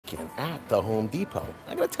weekend at the Home Depot.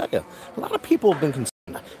 I gotta tell you, a lot of people have been concerned.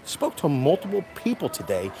 I spoke to multiple people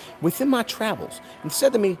today within my travels and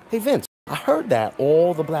said to me, hey Vince, I heard that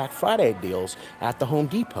all the Black Friday deals at the Home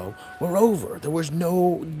Depot were over. There was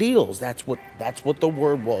no deals. That's what the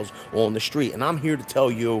word was on the street. And I'm here to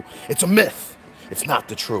tell you it's a myth. It's not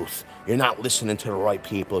the truth. You're not listening to the right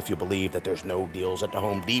people if you believe that there's no deals at the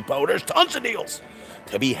Home Depot. There's tons of deals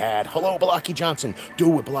to be had. Hello, Milwaukee Johnson. Do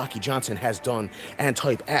what Milwaukee Johnson has done and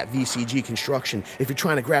type at VCG Construction. If you're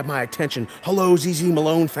trying to grab my attention, hello, ZZ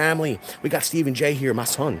Malone family. We got Stephen J here, my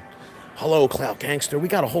son. Hello, Clout Gangster. We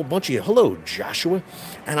got a whole bunch of you. Hello, Joshua.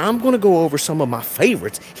 And I'm going to go over some of my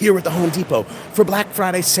favorites here at the Home Depot for Black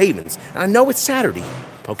Friday savings. And I know it's Saturday,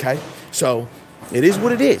 okay? So it is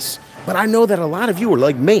what it is. But I know that a lot of you are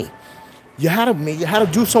like me. You had to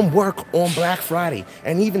do some work on Black Friday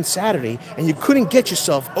and even Saturday, and you couldn't get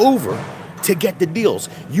yourself over to get the deals.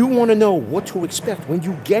 You want to know what to expect when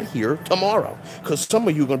you get here tomorrow, because some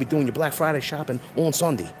of you are going to be doing your Black Friday shopping on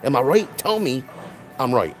Sunday. Am I right? Tell me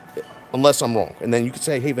I'm right, unless I'm wrong. And then you can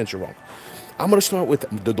say, hey, Vince, you're wrong. I'm going to start with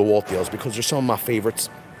the DeWalt deals because they're some of my favorites.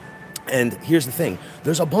 And here's the thing,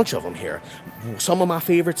 there's a bunch of them here. Some of my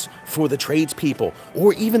favorites for the tradespeople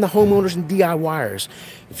or even the homeowners and DIYers.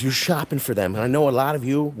 If you're shopping for them, and I know a lot of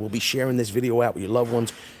you will be sharing this video out with your loved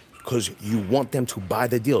ones because you want them to buy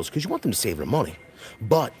the deals, because you want them to save their money.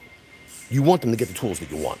 But you want them to get the tools that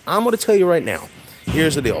you want. I'm going to tell you right now,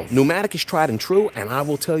 here's the deal. Pneumatic is tried and true, and I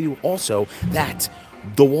will tell you also that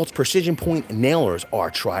DeWalt's Precision Point nailers are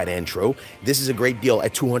tried and true. This is a great deal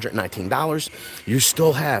at $219. You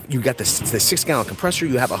still have, you got the 6-gallon compressor,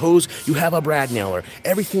 you have a hose, you have a brad nailer,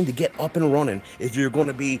 everything to get up and running. If you're going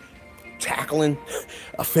to be tackling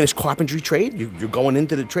a finished carpentry trade, you're going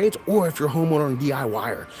into the trades, or if you're a homeowner and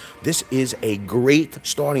DIYer, this is a great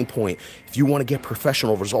starting point. If you want to get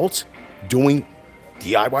professional results doing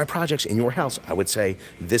DIY projects in your house, I would say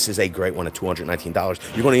this is a great one at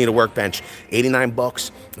 $219. You're going to need a workbench, 89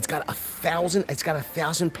 bucks. It's got a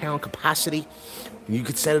 1,000-pound capacity. You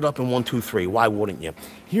could set it up in 1, 2, 3. Why wouldn't you?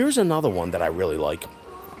 Here's another one that I really like.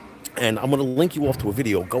 And I'm going to link you off to a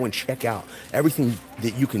video. Go and check out everything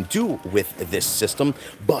that you can do with this system.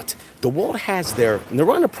 But DeWalt has their, and they're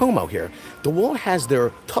running a promo here, DeWalt has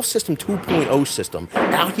their Tough System 2.0 system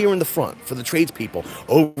out here in the front for the tradespeople,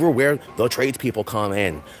 over where the tradespeople come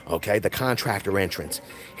in, okay, the contractor entrance.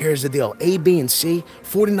 Here's the deal, A, B, and C,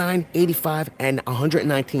 $49, $85, and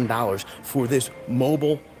 $119 for this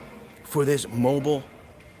mobile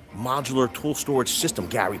modular tool storage system.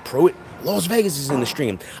 Gary Pruitt, Las Vegas is in the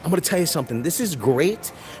stream. I'm going to tell you something. This is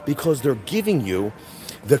great because they're giving you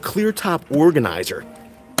the clear top organizer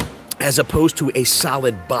as opposed to a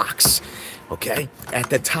solid box. Okay, at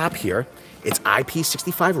the top here, it's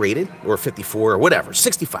IP65 rated, or 54 or whatever,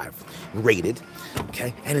 65 rated.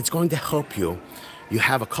 Okay, and it's going to help you. You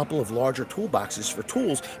have a couple of larger toolboxes for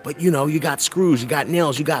tools, but you know, you got screws, you got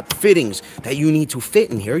nails, you got fittings that you need to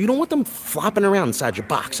fit in here. You don't want them flopping around inside your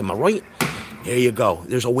box, am I right? There you go.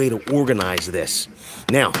 There's a way to organize this.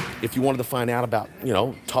 Now, if you wanted to find out about, you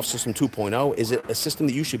know, Tough System 2.0, is it a system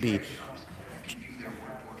that you should be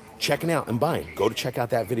checking out and buying? Go to check out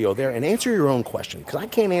that video there and answer your own question, because I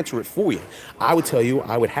can't answer it for you. I would tell you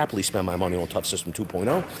I would happily spend my money on Tough System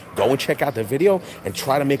 2.0. Go and check out the video and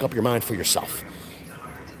try to make up your mind for yourself.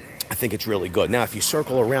 I think it's really good. Now, if you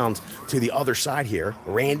circle around to the other side here,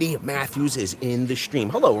 Randy Matthews is in the stream.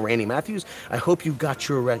 Hello, Randy Matthews. I hope you got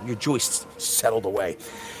your joists settled away.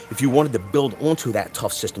 If you wanted to build onto that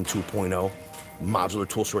Tough System 2.0 modular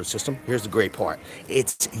tool storage system, here's the great part.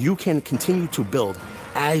 It's you can continue to build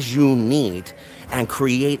as you need and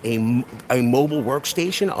create a mobile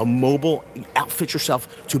workstation, a mobile, outfit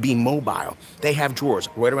yourself to be mobile. They have drawers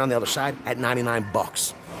right around the other side at 99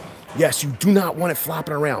 bucks. Yes, you do not want it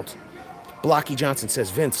flopping around. Blocky Johnson says,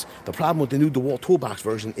 Vince, the problem with the new DeWalt Toolbox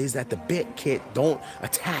version is that the bit kit don't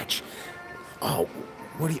attach. Oh,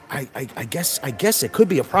 what do you, I guess it could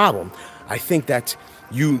be a problem. I think that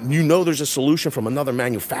you know there's a solution from another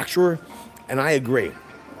manufacturer, and I agree.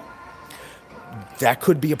 That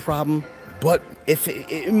could be a problem, but if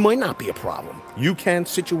it might not be a problem. You can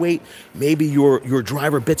situate maybe your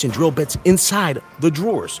driver bits and drill bits inside the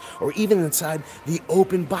drawers or even inside the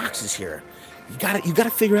open boxes here. You gotta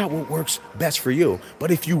figure out what works best for you. But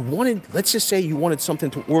if you wanted, let's just say you wanted something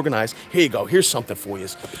to organize, here you go, here's something for you.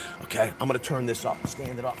 Okay, I'm gonna turn this up,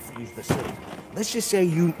 stand it up for you to see. Let's just say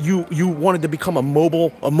you wanted to become a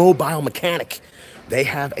mobile mechanic. They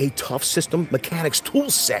have a Tough System Mechanics tool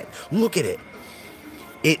set. Look at it.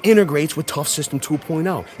 It integrates with Tough System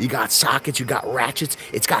 2.0. You got sockets, you got ratchets,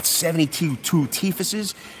 it's got 72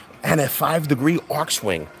 teefuses and a 5-degree arc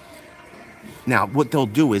swing. Now, what they'll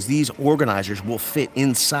do is these organizers will fit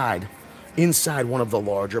inside one of the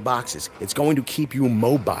larger boxes. It's going to keep you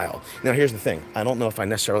mobile. Now, here's the thing. I don't know if I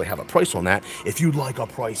necessarily have a price on that. If you'd like a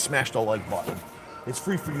price, smash the like button. It's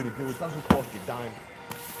free for you to do. It doesn't cost you a dime.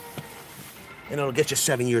 And it'll get you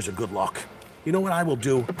 7 years of good luck. You know what I will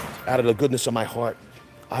do out of the goodness of my heart?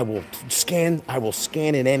 I will scan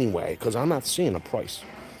it anyway, because I'm not seeing a price.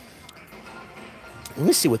 Let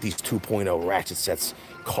me see what these 2.0 ratchet sets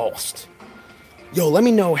cost. Yo, let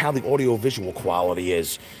me know how the audio-visual quality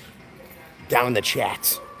is down in the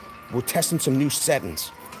chats. We're testing some new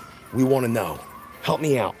settings. We want to know. Help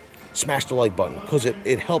me out. Smash the like button, because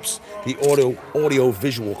it helps the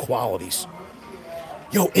audio-visual qualities.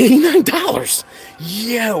 Yo, $89.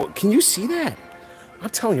 Yo, can you see that? I'm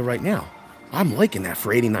telling you right now, I'm liking that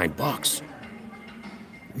for 89 bucks.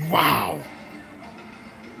 Wow.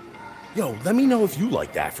 Yo, let me know if you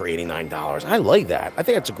like that for $89. I like that. I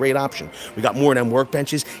think that's a great option. We got more of them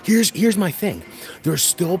workbenches. Here's my thing. There's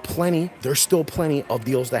still plenty of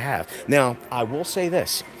deals to have. Now, I will say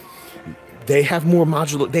this. They have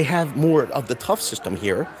more of the tough system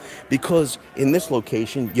here, because in this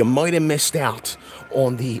location you might have missed out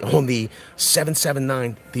on the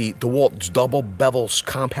 779, the DeWalt double bevel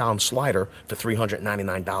compound slider for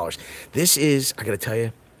 $399. This is, I gotta tell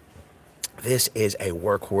you, this is a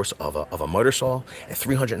workhorse of a motor saw. At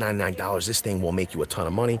 $399, this thing will make you a ton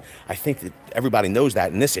of money. I think that everybody knows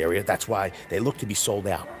that in this area. That's why they look to be sold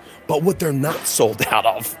out. But what they're not sold out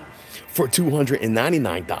of for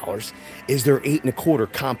 $299 is their 8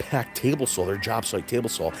 1/4 compact table saw, their job site table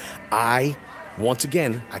saw. Once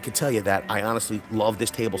again, I can tell you that I honestly love this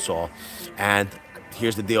table saw. And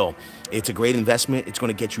here's the deal. It's a great investment. It's going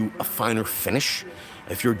to get you a finer finish.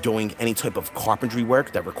 If you're doing any type of carpentry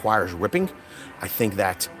work that requires ripping, I think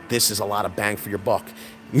that this is a lot of bang for your buck.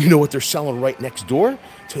 You know what they're selling right next door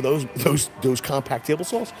to those compact table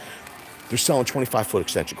saws? They're selling 25-foot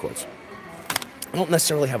extension cords. I don't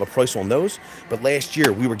necessarily have a price on those, but last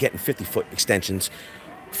year we were getting 50-foot extensions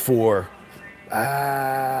for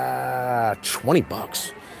 20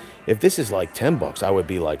 bucks. If this is like 10 bucks, I would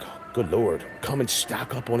be like, good Lord, come and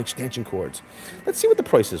stock up on extension cords. Let's see what the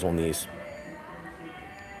price is on these.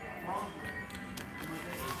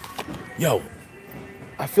 Yo,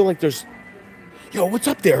 I feel like there's... Yo, what's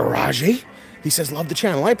up there, Raji? He says, love the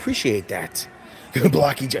channel. I appreciate that.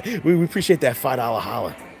 Blocky, we appreciate that $5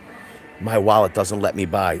 holla. My wallet doesn't let me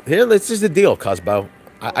buy. Here, this is the deal, Cosbo.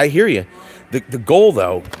 I hear you. The goal,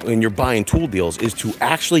 though, when you're buying tool deals is to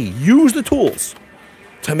actually use the tools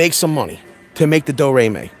to make some money, to make the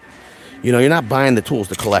do-re-mi. You know, you're not buying the tools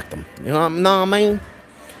to collect them. You know, no, man.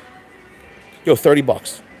 Yo, 30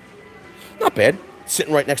 bucks. Not bad.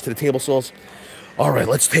 Sitting right next to the table saws. All right,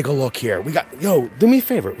 let's take a look here. We got, yo, do me a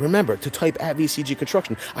favor. Remember to type at VCG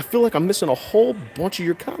Construction. I feel like I'm missing a whole bunch of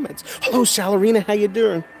your comments. Hello, Salarina. How you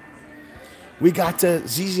doing? We got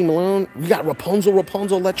ZZ Malone. We got Rapunzel.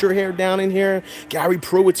 Rapunzel, let your hair down in here. Gary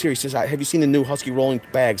Pruitt's here. He says, have you seen the new Husky rolling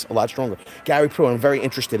bags? A lot stronger. Gary Pruitt, I'm very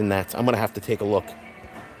interested in that. I'm going to have to take a look.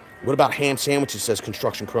 What about ham sandwiches, says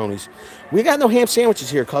Construction Cronies. We got no ham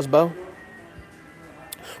sandwiches here, Cusbo.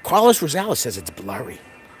 Carlos Rosales says it's blurry.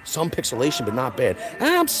 Some pixelation, but not bad.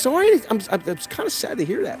 I'm sorry. I'm kind of sad to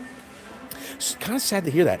hear that. It's kind of sad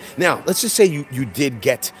to hear that. Now, let's just say you did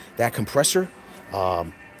get that compressor.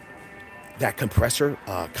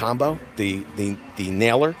 Combo, the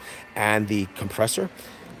nailer and the compressor.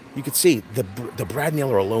 You can see the brad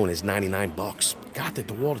nailer alone is 99 bucks. Got the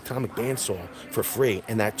DeWalt atomic bandsaw for free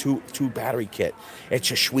and that two battery kit. It's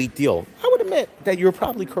a sweet deal. I would admit that you're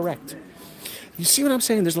probably correct. You see what I'm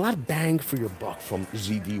saying? There's a lot of bang for your buck from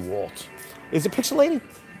DeWalt. Is it pixelated?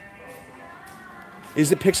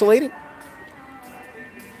 Is it pixelated?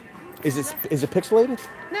 Is it pixelated?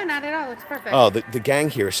 No, not at all. It's perfect. Oh, the gang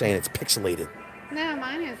here is saying it's pixelated. No,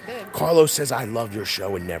 mine is good. Carlos says, I love your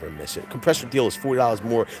show and never miss it. Compressor deal is $40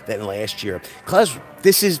 more than last year. Because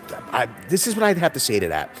this is what I'd have to say to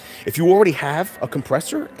that. If you already have a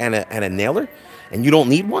compressor and a nailer and you don't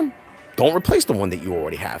need one, don't replace the one that you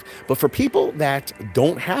already have. But for people that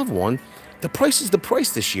don't have one, the price is the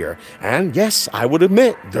price this year. And yes, I would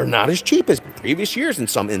admit they're not as cheap as previous years in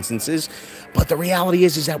some instances. But the reality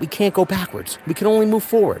is that we can't go backwards. We can only move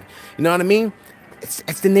forward. You know what I mean?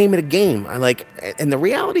 It's the name of the game. And the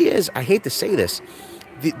reality is, I hate to say this,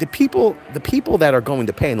 the people that are going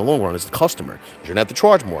to pay in the long run is the customer. You're gonna have to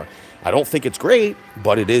charge more. I don't think it's great,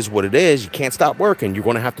 but it is what it is. You can't stop working. You're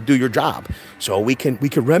going to have to do your job. So we can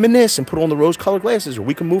reminisce and put on the rose-colored glasses, or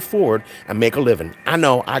we can move forward and make a living. I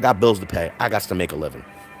know I got bills to pay. I got to make a living.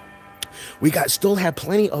 We still have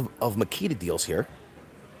plenty of Makita deals here.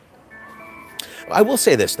 I will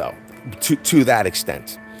say this, though. to that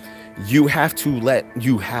extent. You have to let,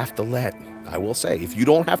 I will say, if you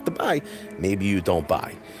don't have to buy, maybe you don't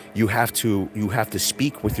buy. You have to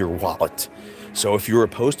speak with your wallet. So if you're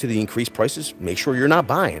opposed to the increased prices, make sure you're not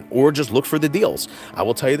buying, or just look for the deals. I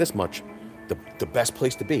will tell you this much. The best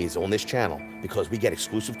place to be is on this channel, because we get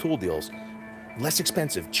exclusive tool deals, less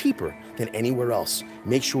expensive, cheaper than anywhere else.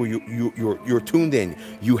 Make sure you're tuned in.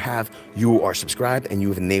 You are subscribed and you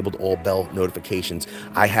have enabled all bell notifications.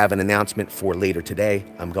 I have an announcement for later today.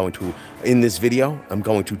 In this video, I'm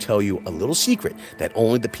going to tell you a little secret that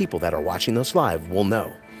only the people that are watching us live will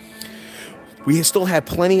know. We still have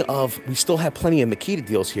plenty of Makita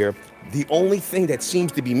deals here. The only thing that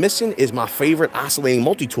seems to be missing is my favorite oscillating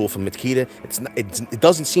multi-tool from Makita. It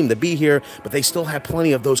doesn't seem to be here, but they still have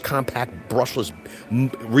plenty of those compact brushless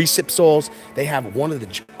recip saws. They have one of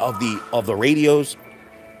the radios.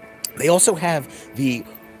 They also have the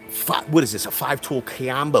what is this? A 5-tool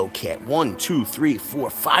combo kit. 1, 2, 3, 4,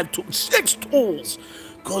 5 tools, 6 tools.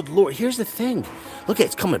 Good Lord, here's the thing. Look,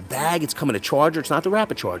 it's coming a bag, it's coming a charger, it's not the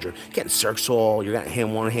rapid charger. You're getting circ saw, you're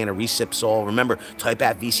getting one hand a recip saw. Remember, type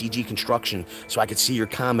at VCG Construction so I can see your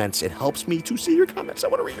comments. It helps me to see your comments. I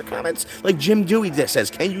want to read your comments. Like Jim Dewey that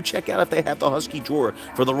says, can you check out if they have the Husky drawer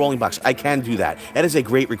for the rolling box? I can do that. That is a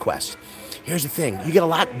great request. Here's the thing, you get a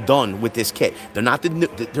lot done with this kit. They're not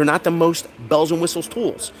the most bells and whistles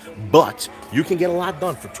tools, but you can get a lot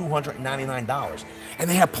done for $299, and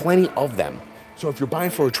they have plenty of them. So if you're buying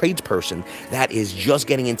for a tradesperson that is just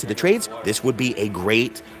getting into the trades, this would be a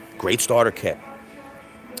great starter kit.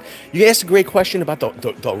 You asked a great question about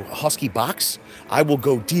the Husky box. I will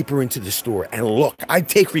go deeper into the store and look. I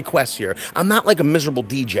take requests here. I'm not like a miserable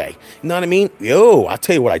DJ. You know what I mean? Yo, I'll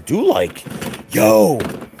tell you what I do like. Yo,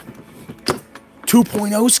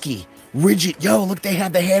 2.0 ski, Ridgid. Yo, look, they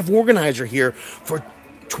have the half organizer here for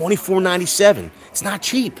 $24.97. It's not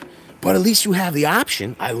cheap, but at least you have the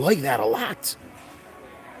option. I like that a lot.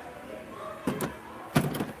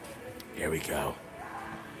 Here we go.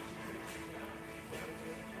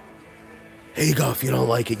 Here you go. If you don't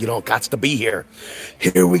like it, you don't got to be here.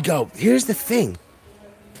 Here we go. Here's the thing.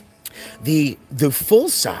 The full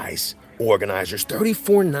size organizers,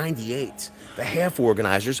 $34.98. The half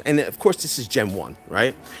organizers, and of course this is Gen 1,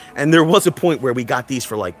 right? And there was a point where we got these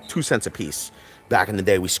for like 2 cents a piece. Back in the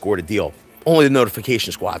day, we scored a deal. Only the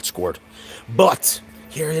notification squad scored. But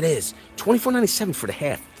here it is, $24.97 for the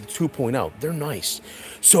half, the 2.0. They're nice.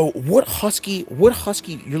 So what Husky,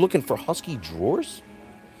 you're looking for Husky drawers?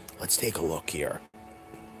 Let's take a look here.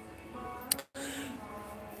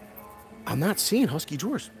 I'm not seeing Husky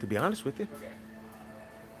drawers, to be honest with you.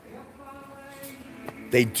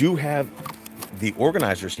 They do have the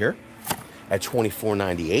organizers here at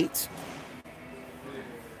 $24.98.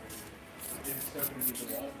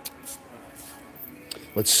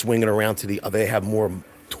 Let's swing it around to they have more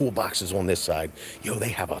toolboxes on this side. Yo, they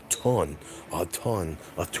have a ton of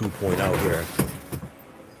 2.0 here.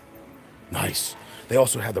 Nice. They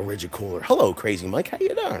also have the Ridgid cooler. Hello, Crazy Mike. How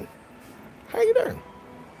you doing? How you doing?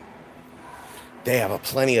 They have a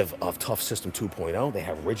plenty of Tough System 2.0. They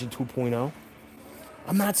have Ridgid 2.0.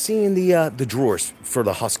 I'm not seeing the drawers for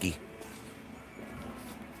the Husky.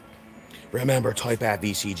 Remember, type at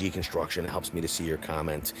VCG Construction. It helps me to see your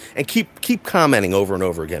comments. And keep commenting over and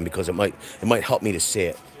over again, because it might help me to see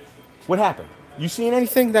it. What happened? You seeing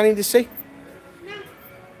anything that I need to see? No.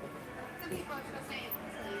 Some people are still saying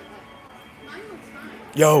mine looks fine.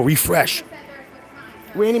 Yo, refresh. They said theirs looks fine,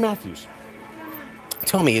 so. Randy Matthews.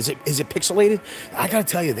 Tell me, is it pixelated? I gotta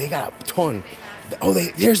tell you, they got a ton. Oh,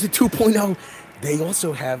 there's the 2.0. They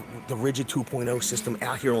also have the Ridgid 2.0 system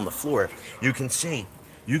out here on the floor. You can see,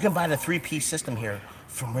 you can buy the 3-piece system here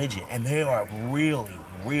from Ridgid, and they are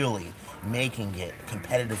really making it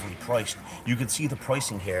competitively priced. You can see the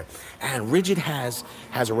pricing here. And Ridgid has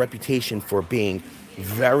a reputation for being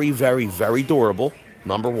very durable,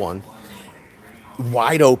 number one.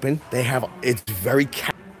 Wide open. It's very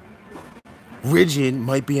Ridgid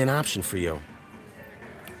might be an option for you.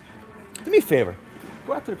 Do me a favor.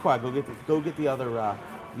 Go out to the car. Go get the other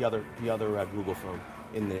Google phone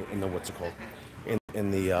in the what's it called? Okay.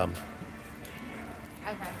 You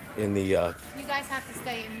guys have to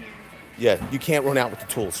stay in here. Yeah, you can't run out with the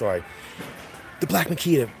tool. Sorry. The black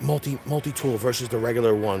Makita multi-tool versus the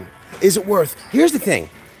regular one. Is it worth? Here's the thing.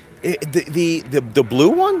 The blue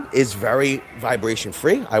one is very vibration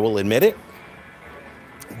free. I will admit it.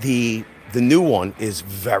 The new one is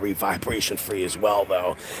very vibration free as well,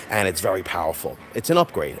 though, and it's very powerful. It's an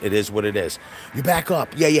upgrade. It is what it is. You back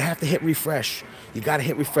up. Yeah, you have to hit refresh. You got to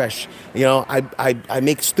hit refresh. You know, I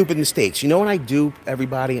make stupid mistakes. You know what I do,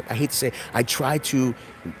 everybody? I hate to say, I try to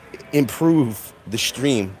improve the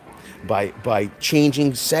stream. by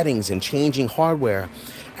changing settings and changing hardware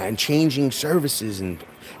and changing services, and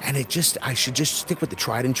I should just stick with the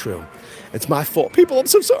tried and true. It's my fault, people. I'm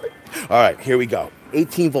so sorry. All right, here we go.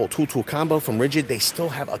 18-volt tool combo from Ridgid. They still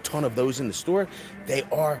have a ton of those in the store. They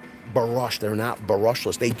are brushed. They're not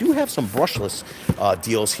brushless. They do have some brushless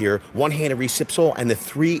deals here. One-handed recip saw and the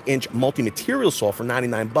 3-inch multi-material saw for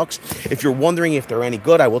 99 bucks. If you're wondering if they're any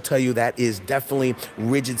good, I will tell you that is definitely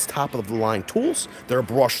Ridgid's top of the line tools. They're a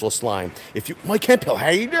brushless line. Mike Hemphill, how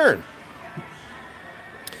you doing?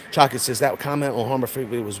 Chocolate says that comment on Harmer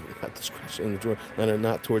Freeway was not discretion in the drawer,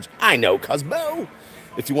 not towards. I know, Cosmo.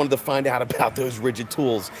 If you wanted to find out about those Ridgid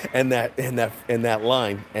tools and that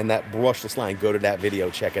line and that brushless line, go to that video,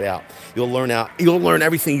 check it out. You'll learn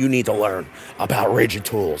everything you need to learn about Ridgid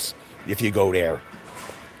tools if you go there.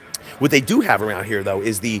 What they do have around here though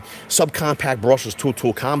is the subcompact brushless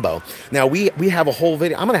tool combo. Now we have a whole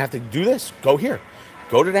video. I'm gonna have to do this. Go here,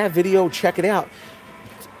 go to that video, check it out.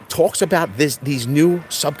 Talks about these new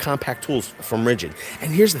subcompact tools from Ridgid.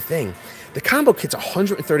 And here's the thing. The combo kit's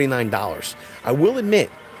 $139. I will admit,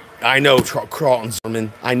 I know Carlton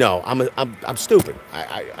Zimmerman. I know I'm stupid.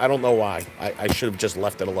 I don't know why. I should have just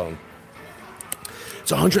left it alone.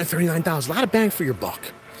 It's $139. A lot of bang for your buck.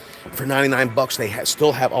 For 99 bucks, they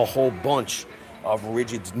still have a whole bunch of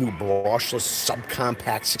Ridgid's new brushless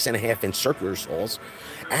subcompact 6.5-inch circular saws,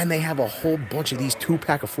 and they have a whole bunch of these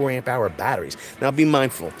 2-pack of 4-amp-hour batteries. Now, be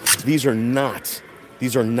mindful; these are not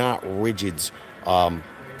Ridgid's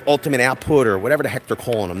ultimate output or whatever the heck they're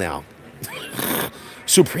calling them now.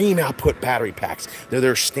 Supreme output battery packs. They're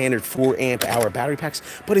their standard 4-amp-hour battery packs.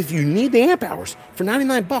 But if you need the amp hours for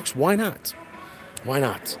 99 bucks, why not? Why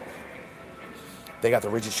not? They got the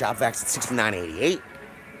Ridgid shop vacs at $69.88.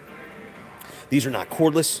 These are not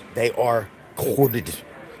cordless. They are corded.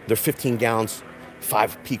 They're 15 gallons,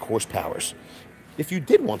 5 peak horsepowers. If you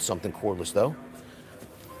did want something cordless, though,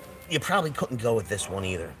 you probably couldn't go with this one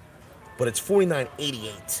either. But it's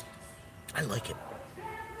 $49.88. I like it.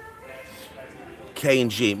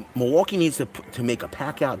 K&G. Milwaukee needs to make a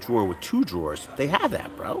pack-out drawer with 2 drawers. They have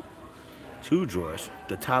that, bro. 2 drawers.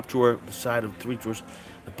 The top drawer, the side of 3 drawers,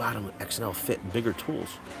 the bottom XL fit, bigger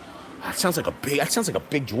tools. That sounds like a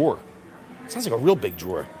big drawer. Sounds like a real big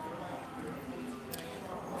drawer.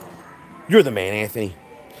 You're the man, Anthony.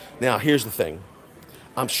 Now, here's the thing.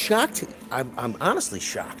 I'm shocked. I'm honestly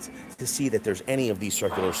shocked to see that there's any of these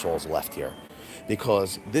circular saws left here,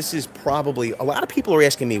 because this is probably, a lot of people are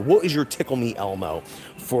asking me, what is your Tickle Me Elmo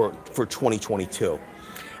for 2022?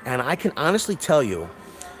 And I can honestly tell you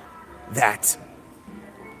that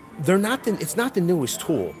it's not the newest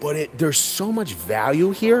tool, but there's so much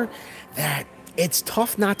value here that it's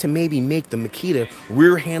tough not to maybe make the Makita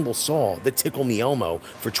rear handle saw the Tickle Me Elmo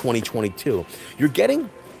for 2022. You're getting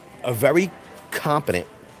a very competent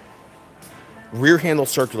rear handle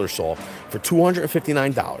circular saw for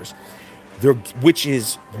 $259.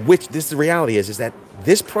 The reality is that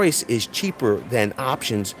this price is cheaper than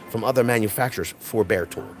options from other manufacturers for bare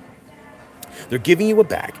tool. They're giving you a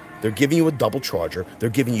bag. They're giving you a double charger. They're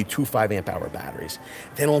giving you 2 5-amp-hour batteries.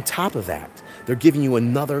 Then on top of that, they're giving you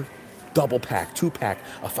another double pack, 2-pack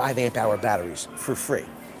of 5-amp-hour batteries for free.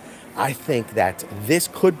 I think that this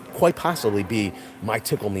could quite possibly be my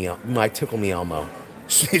Tickle Me Elmo.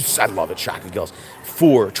 I love it, Shaka Gills,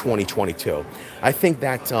 for 2022. I think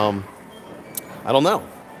that I don't know.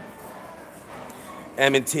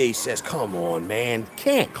 M&T says, "Come on, man,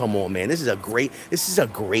 can't come on, man. This is a great deal.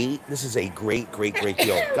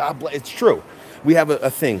 God bless. It's true. We have a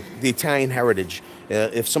thing, the Italian heritage.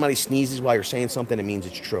 If somebody sneezes while you're saying something, it means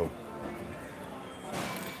it's true."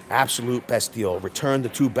 Absolute best deal. Return the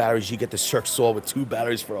 2 batteries. You get the Cirque saw with 2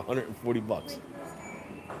 batteries for 140 bucks.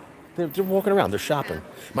 They're walking around. They're shopping.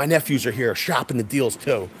 My nephews are here shopping the deals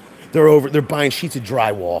too. They're buying sheets of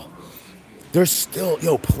drywall. There's still,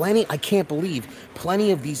 plenty. I can't believe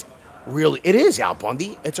plenty of these. Really, it is Al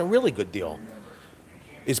Bundy. It's a really good deal.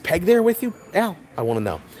 Is Peg there with you, Al? I want to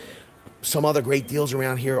know. Some other great deals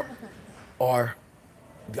around here are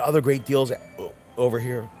the other great deals over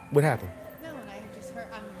here. What happened?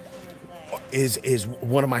 Is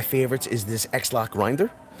one of my favorites is this X-Lock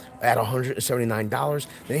grinder at $179.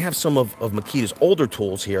 They have some of Makita's older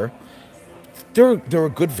tools here. They're a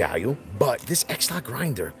good value, but this X-Lock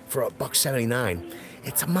grinder for $179,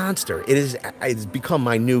 it's a monster. It's become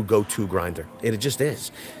my new go-to grinder. It just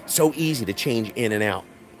is. So easy to change in and out.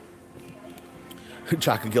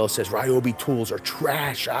 Chaka Gill says, Ryobi tools are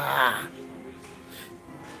trash.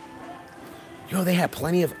 They have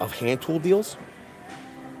plenty of hand tool deals.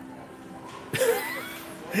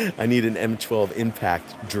 I need an M12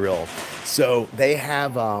 impact drill. So they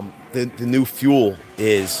have the new fuel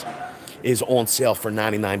is is on sale for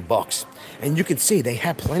 99 bucks. And you can see they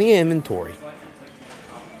have plenty of inventory.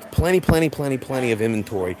 Plenty of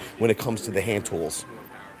inventory when it comes to the hand tools.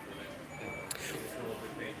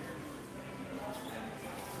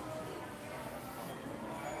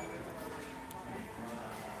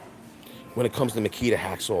 When it comes to Makita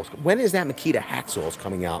hacksaws. When is that Makita hacksaws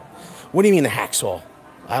coming out? What do you mean the hacksaw?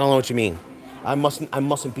 I don't know what you mean. I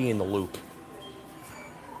mustn't be in the loop.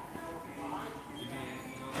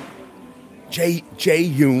 J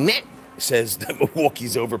Unit says that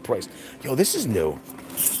Milwaukee's overpriced. Yo, this is new.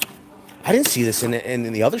 I didn't see this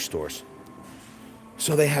in the other stores.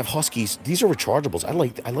 So they have Huskies. These are rechargeables.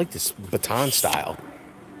 I like this baton style.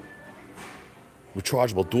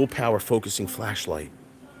 Rechargeable dual power focusing flashlight.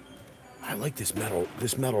 I like this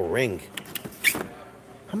metal ring.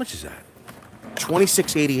 How much is that?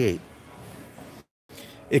 $26.88.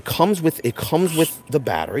 It comes with the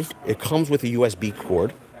battery. It comes with a USB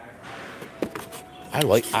cord. I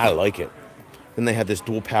like it. Then they have this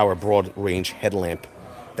dual power broad range headlamp.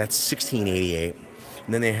 That's $16.88.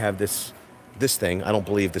 And then they have this thing. I don't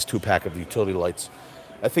believe this 2-pack of utility lights.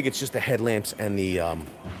 I think it's just the headlamps and the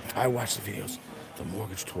I watched the videos. The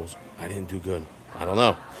mortgage tools. I didn't do good. I don't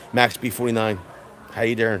know. Max B49. How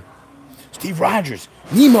you doing? Steve Rogers.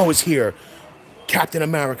 Nemo is here. Captain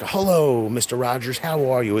America. Hello, Mr. Rogers.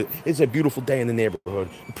 How are you? It's a beautiful day in the neighborhood.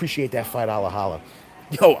 Appreciate that $5 holla.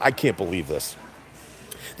 Yo, I can't believe this.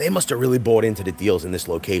 They must have really bought into the deals in this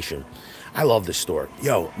location. I love this store.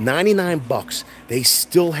 Yo, 99 bucks. They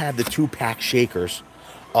still have the 2-pack shakers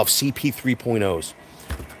of CP 3.0s.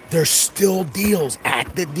 There's still deals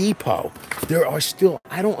at the depot. There are still,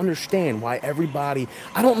 I don't understand why everybody,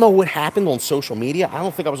 I don't know what happened on social media. I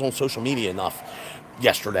don't think I was on social media enough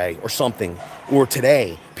yesterday or something, or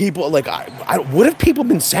today. People like, what have people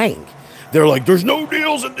been saying? They're like, there's no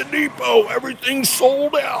deals at the depot. Everything's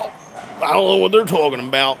sold out. I don't know what they're talking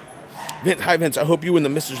about. Hi, Vince. I hope you and the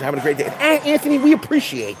missus are having a great day. Anthony, we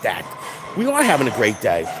appreciate that. We are having a great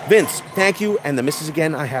day. Vince, thank you. And the missus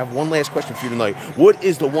again, I have one last question for you tonight. What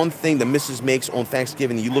is the one thing the missus makes on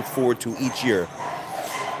Thanksgiving that you look forward to each year?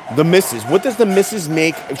 The missus. What does the missus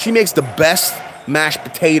make? She makes the best mashed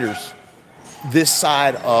potatoes this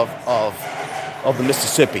side of the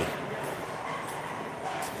Mississippi.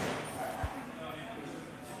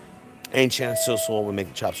 Ain't chance so soul would make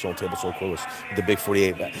the chop soul table so close with the big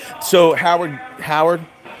 48. So Howard,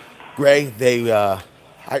 Gray, they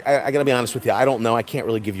I gotta be honest with you, I don't know. I can't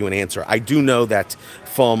really give you an answer. I do know that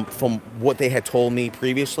from what they had told me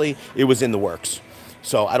previously, it was in the works.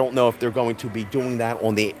 So I don't know if they're going to be doing that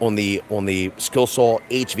on the Skillsaw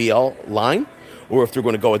HVL line, or if they're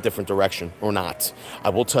going to go a different direction or not. I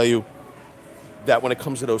will tell you that when it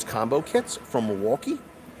comes to those combo kits from Milwaukee,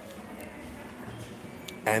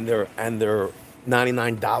 and they're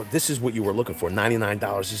 $99. This is what you were looking for,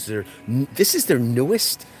 $99. This is their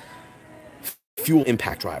newest fuel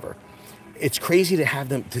impact driver. It's crazy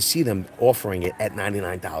to see them offering it at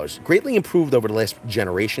 $99. Greatly improved over the last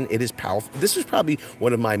generation. It is powerful. This is probably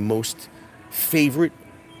one of my most favorite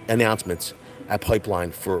announcements at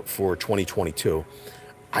Pipeline for 2022.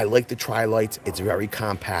 I like the tri-lights. It's very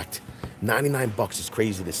compact. 99 bucks is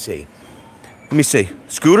crazy to see. Let me see.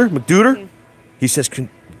 Scooter McDuder? He says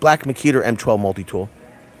black Makita M12 multi-tool.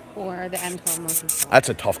 Or the M12 multi-tool. That's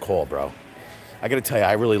a tough call, bro. I got to tell you,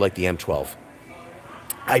 I really like the M12.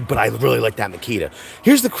 But I really like that Makita.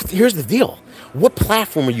 Here's the deal. What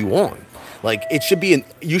platform are you on? Like,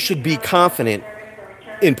 you should be confident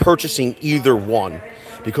in purchasing either one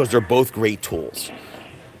because they're both great tools.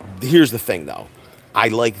 Here's the thing, though. I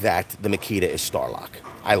like that the Makita is Starlock.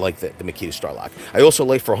 I like the Makita Starlock. I also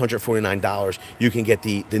like for $149, you can get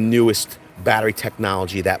the newest battery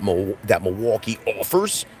technology that Milwaukee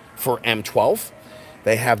offers for M12.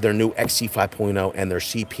 They have their new XC 5.0 and their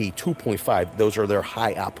CP 2.5. Those are their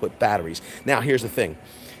high output batteries. Now, here's the thing.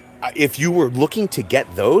 If you were looking to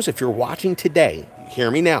get those, if you're watching today, hear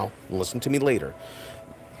me now and listen to me later.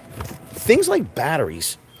 Things like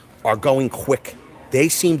batteries are going quick. They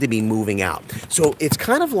seem to be moving out. So it's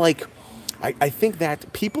kind of like, I think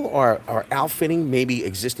that people are outfitting maybe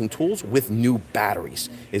existing tools with new batteries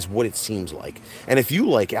is what it seems like. And if you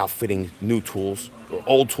like outfitting new tools or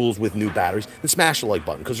old tools with new batteries, then smash the like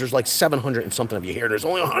button because there's like 700 and something of you here. There's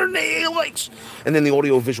only 180 likes. And then the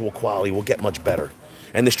audio visual quality will get much better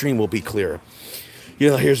and the stream will be clearer. You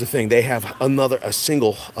know, here's the thing. They have a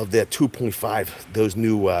single of their 2.5, those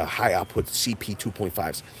new high output CP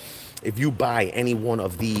 2.5s. If you buy any one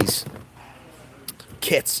of these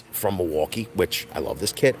kits from Milwaukee, which I love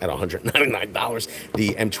this kit at $199, the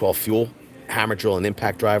M12 fuel hammer drill and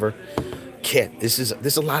impact driver kit. This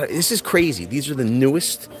is crazy. These are the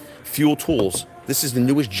newest Fuel Tools. This is the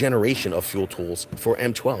newest generation of Fuel Tools for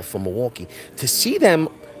M12 from Milwaukee. To see them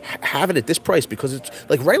have it at this price, because it's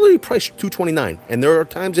like regularly priced $229, and there are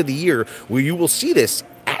times of the year where you will see this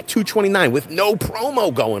at $229 with no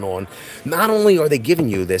promo going on. Not only are they giving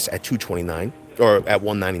you this at $229 or at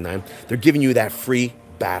 $199, they're giving you that free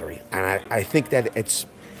battery, and I think that's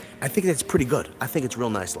pretty good. I think it's real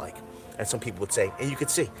nice, like, as some people would say. And you could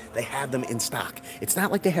see they have them in stock. It's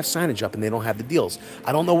not like they have signage up and they don't have the deals.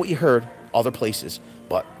 I don't know what you heard other places,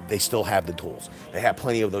 but they still have the tools. They have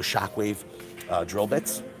plenty of those Shockwave drill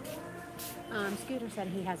bits. Scooter said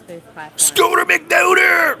he has both platforms. Scooter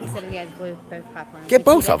McDoder! He said he has both platforms. Get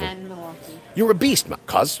both Makita of them. and Milwaukee. You're a beast,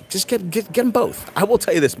 cuz. Just get them both. I will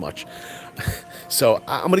tell you this much. So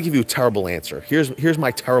I'm going to give you a terrible answer. Here's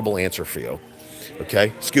my terrible answer for you.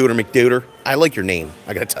 Okay, Scooter McDoder. I like your name,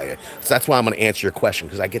 I gotta tell you. So that's why I'm gonna answer your question,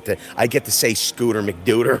 because I get to say Scooter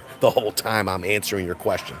McDoder the whole time I'm answering your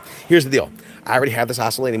question. Here's the deal. I already have this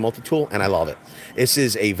oscillating multi-tool, and I love it. This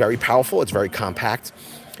is a very powerful. It's very compact.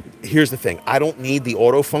 Here's the thing. I don't need the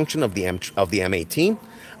auto function of the M18.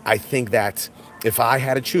 I think that if I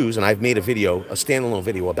had to choose, and I've made a standalone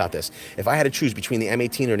video about this, if I had to choose between the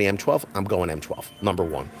M18 or the M12, I'm going M12, number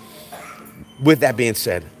one. With that being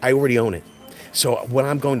said, I already own it. So what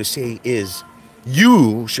I'm going to say is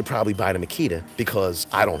you should probably buy the Makita, because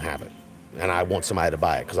I don't have it. And I want somebody to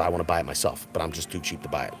buy it because I want to buy it myself. But I'm just too cheap to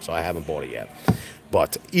buy it. So I haven't bought it yet.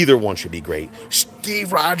 But either one should be great.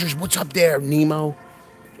 Steve Rogers, what's up there, Nemo?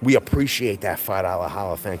 We appreciate that $5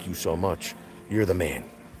 holla. Thank you so much. You're the man.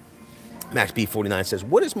 Max B49 says,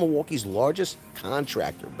 what is Milwaukee's largest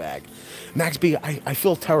contractor bag? Max B, I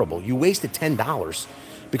feel terrible. You wasted $10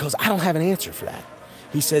 because I don't have an answer for that.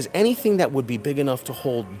 He says anything that would be big enough to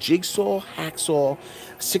hold jigsaw, hacksaw,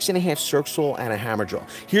 6.5 circ saw, and a hammer drill.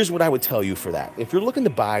 Here's what I would tell you for that. If you're looking to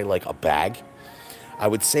buy like a bag, I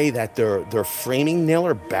would say that their framing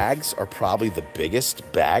nailer bags are probably the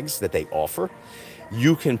biggest bags that they offer.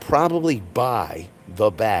 You can probably buy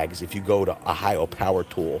the bags if you go to Ohio Power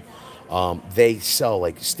Tool. They sell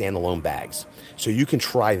like standalone bags. So you can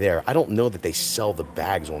try there. I don't know that they sell the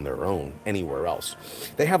bags on their own anywhere else.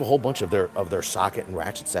 They have a whole bunch of their socket and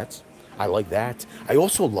ratchet sets. I like that. I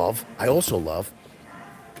also love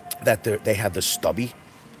that they have the stubby.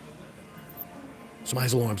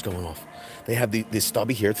 Somebody's alarm's going off. They have the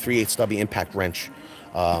stubby here, 3/8 stubby impact wrench,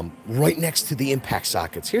 right next to the impact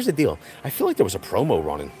sockets. Here's the deal. I feel like there was a promo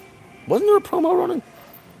running. Wasn't there a promo running?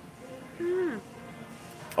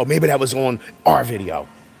 Oh, maybe that was on our video.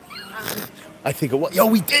 I think it was. Yo,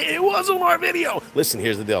 we did. It was on our video. Listen,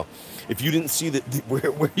 here's the deal. If you didn't see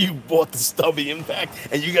where you bought the stubby impact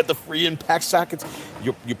and you got the free impact sockets,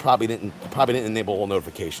 you probably didn't enable all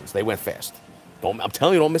notifications. They went fast. I'm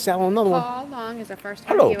telling you, don't miss out on another one. Paul Long is our first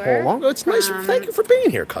time Hello, viewer. Paul Long. It's nice. Thank you for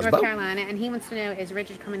being here, North Cosmo. Carolina, and he wants to know, is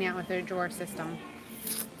Ridgid coming out with their drawer system?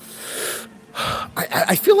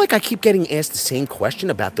 I feel like I keep getting asked the same question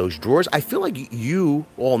about those drawers. I feel like you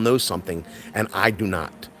all know something and I do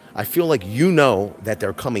not. I feel like you know that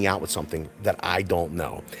they're coming out with something that I don't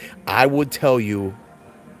know. I would tell you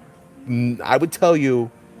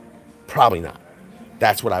probably not.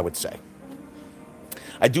 That's what I would say.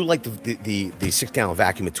 I do like the 6-gallon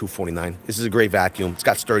vacuum at $249. This is a great vacuum. It's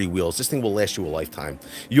got sturdy wheels. This thing will last you a lifetime.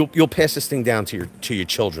 You'll pass this thing down to your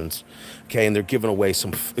children's, okay? And they're giving away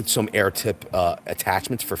some air tip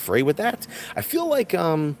attachments for free with that. I feel like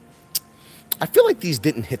these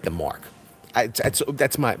didn't hit the mark.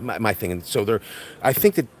 That's my thing. And so I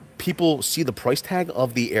think that people see the price tag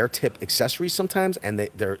of the air tip accessories sometimes, and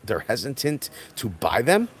they're hesitant to buy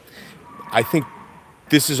them. I think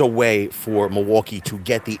this is a way for Milwaukee to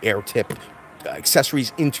get the air tip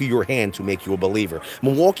accessories into your hand to make you a believer.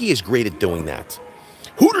 Milwaukee is great at doing that.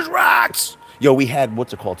 Hooters rocks! Yo, we had,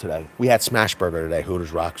 what's it called today? We had Smash Burger today,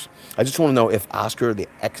 Hooters rocks. I just want to know if Oscar, the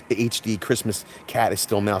HD Christmas cat, is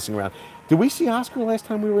still mousing around. Did we see Oscar the last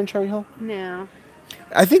time we were in Cherry Hill? No.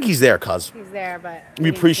 I think he's there, cuz. He's there, but we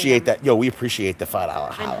appreciate that. Yo, we appreciate the $5 holla.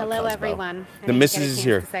 And hello, everyone. The missus is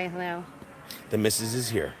here. Say hello. The missus is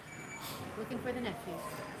here. Looking for the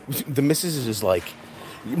nephews. The missus is like,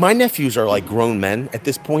 my nephews are like grown men at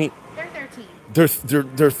this point. They're 13.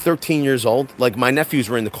 They're 13 years old. Like, my nephews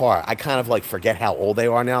were in the car. I kind of like forget how old they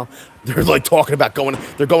are now. They're like talking about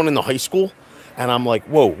they're going into high school, and I'm like,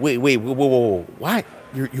 whoa, wait, whoa, what?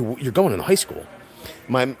 You're going into high school?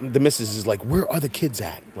 The missus is like, where are the kids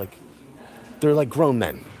at? Like, they're like grown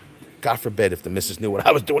men. God forbid if the missus knew what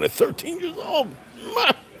I was doing at 13 years old.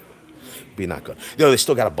 Be not good. You know, they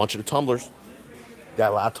still got a bunch of the tumblers.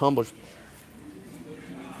 Got a lot of tumblers.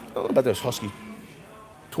 I don't know about those Husky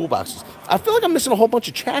toolboxes. I feel like I'm missing a whole bunch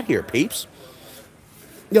of chat here, peeps.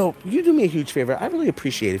 Yo, you do me a huge favor. I really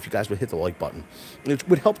appreciate it if you guys would hit the like button. It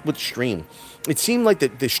would help with the stream. It seemed like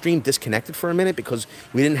the stream disconnected for a minute because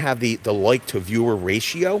we didn't have the like to viewer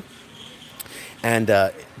ratio. And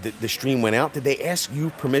the stream went out. Did they ask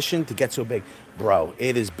you permission to get so big? Bro,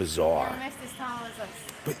 it is bizarre. Almost as tall as us.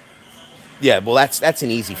 But, yeah, well, that's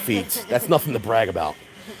an easy feat. That's nothing to brag about.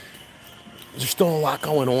 There's still a lot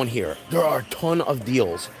going on here. There are a ton of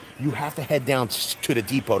deals. You have to head down to the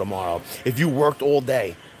depot tomorrow. If you worked all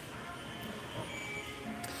day,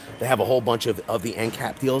 they have a whole bunch of the end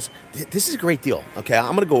cap deals. This is a great deal. Okay,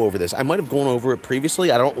 I'm going to go over this. I might have gone over it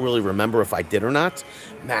previously. I don't really remember if I did or not.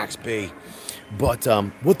 Max B. But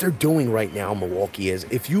what they're doing right now in Milwaukee is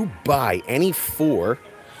if you buy any 4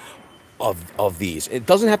 of these, it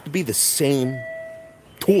doesn't have to be the same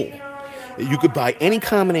tool. You could buy any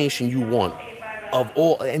combination you want of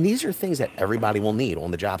all, and these are things that everybody will need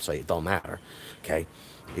on the job site. It don't matter, okay?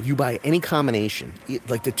 If you buy any combination,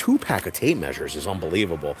 like the 2-pack of tape measures is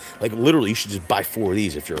unbelievable. Like literally, you should just buy 4 of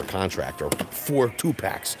these if you're a contractor. 4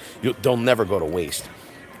 2-packs. They'll never go to waste.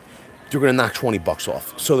 You're gonna knock 20 bucks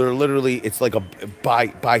off. So they're literally, it's like a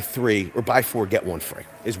buy 3 or buy 4 get 1 free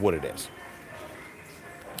is what it is.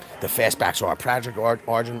 The fastbacks are Project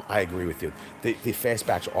Argent. I agree with you. The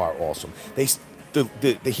fastbacks are awesome.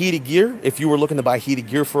 The heated gear, if you were looking to buy heated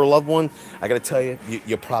gear for a loved one, I got to tell you,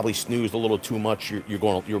 you probably snoozed a little too much.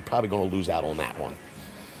 You're probably going to lose out on that one.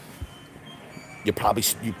 You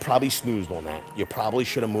probably snoozed on that. You probably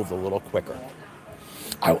should have moved a little quicker.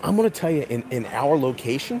 I'm going to tell you, in our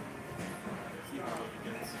location,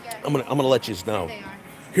 I'm gonna let you know.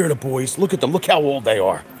 Here are the boys. Look at them. Look how old they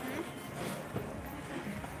are.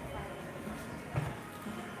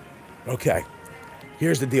 Okay,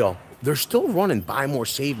 here's the deal. They're still running buy more,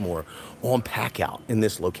 save more on pack out in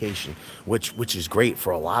this location, which is great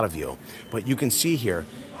for a lot of you. But you can see here,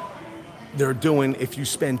 they're doing, if you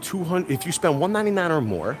spend $199 or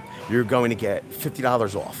more, you're going to get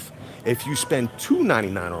 $50 off. If you spend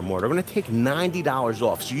 $299 or more, they're going to take $90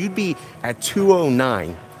 off. So you'd be at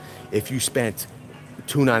 $209 if you spent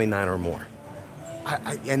 $299 or more.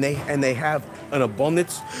 And they have an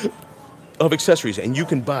abundance of accessories, and you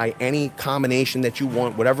can buy any combination that you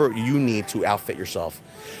want, whatever you need to outfit yourself.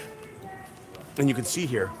 And you can see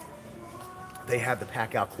here, they have the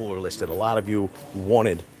pack out cooler listed. A lot of you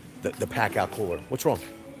wanted the pack out cooler. What's wrong?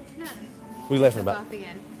 No. What are you laughing about?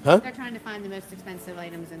 Again. Huh? They're trying to find the most expensive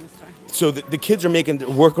items in the store. So the kids are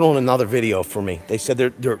working on another video for me. They said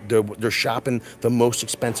they're shopping the most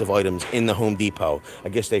expensive items in the Home Depot. I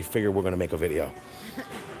guess they figure we're gonna make a video.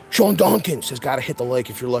 Sean Duncan says, gotta hit the like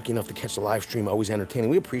if you're lucky enough to catch the live stream. Always entertaining.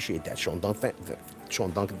 We appreciate that, Sean Duncan.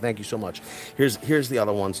 Sean Duncan, thank you so much. Here's the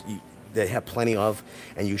other ones they have plenty of,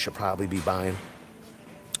 and you should probably be buying.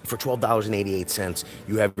 For $12.88,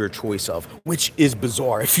 you have your choice of, which is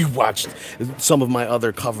bizarre if you watched some of my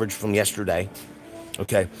other coverage from yesterday.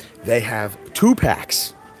 Okay, they have 2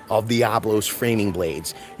 packs of Diablo's framing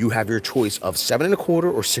blades. You have your choice of 7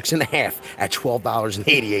 1/4 or 6 1/2 at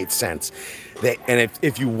 $12.88. And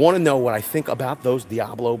if you want to know what I think about those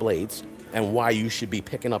Diablo blades and why you should be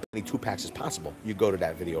picking up any 2 packs as possible, you go to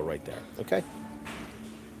that video right there. Okay.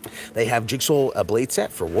 They have jigsaw blade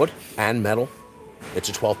set for wood and metal. It's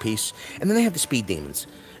a 12-piece. And then they have the Speed Demons.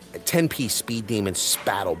 10-piece Speed Demon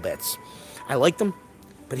spattle bits. I like them,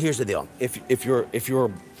 but here's the deal. If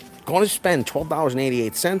you're going to spend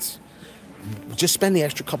 $12.88, just spend the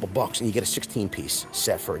extra couple bucks and you get a 16-piece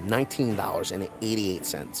set for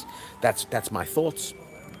 $19.88. That's my thoughts.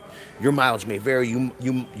 Your mileage may vary. You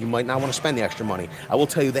might not want to spend the extra money. I will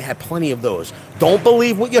tell you they had plenty of those. Don't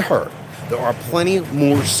believe what you heard. There are plenty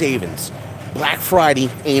more savings. Black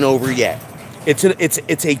Friday ain't over yet.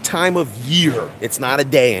 It's a time of year. It's not a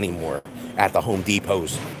day anymore at the Home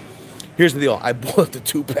Depots. Here's the deal. I bought the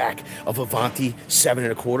 2-pack of Avanti 7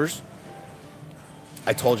 1/4.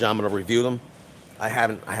 I told you I'm going to review them. I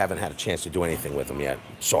haven't had a chance to do anything with them yet.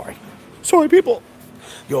 Sorry, people.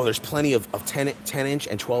 Yo, there's plenty of 10-inch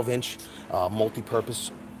and 12-inch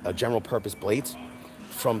multi-purpose, general purpose blades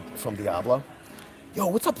from Diablo. Yo,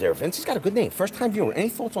 what's up there, Vince? He's got a good name. First time viewer. Any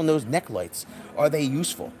thoughts on those neck lights? Are they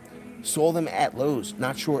useful? Saw them at Lowe's.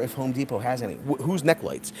 Not sure if Home Depot has any. Whose neck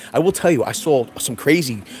lights? I will tell you, I saw some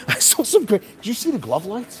crazy. Did you see the glove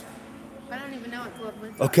lights? I don't even know what glove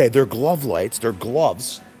lights are. Okay, they're glove lights. They're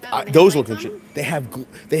gloves. Oh, those looking shit. They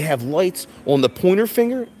have lights on the pointer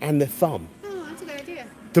finger and the thumb. Oh, that's a good idea.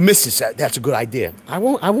 The missus said that's a good idea. I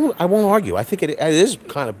won't argue. I think it is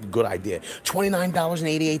kind of a good idea.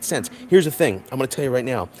 $29.88. Here's the thing. I'm going to tell you right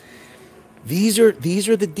now. These are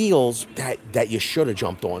the deals that you should have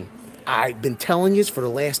jumped on. I've been telling you for the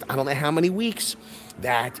last I don't know how many weeks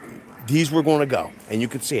that These were going to go, and you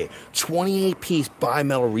can see it. 28-piece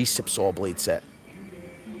bimetal recip saw blade set.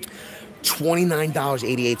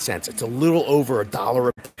 $29.88. It's a little over $1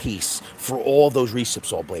 a piece for all those recip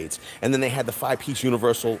saw blades. And then they had the 5-piece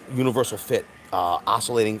universal fit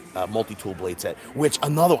oscillating multi-tool blade set, which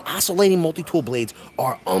another oscillating multi-tool blades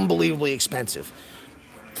are unbelievably expensive.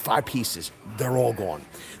 5 pieces, they're all gone.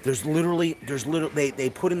 There's literally they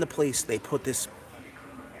put in the place, they put this.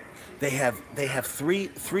 They have three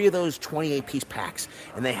of those 28-piece packs,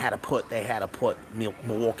 and they had to put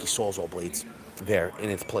Milwaukee Sawzall blades there in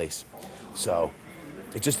its place. So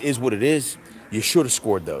it just is what it is. You should have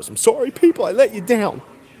scored those. I'm sorry, people, I let you down.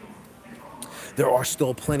 There are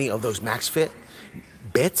still plenty of those Max Fit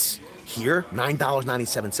bits here,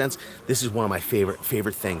 $9.97. This is one of my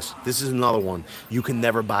favorite things. This is another one. You can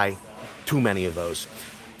never buy too many of those.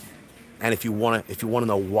 And if you want to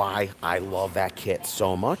know why I love that kit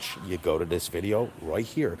so much, you go to this video right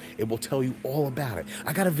here. It will tell you all about it.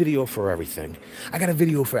 I got a video for everything. I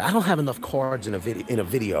don't have enough cards in a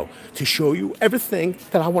video to show you everything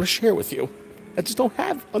that I want to share with you. I just don't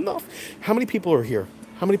have enough. How many people are here?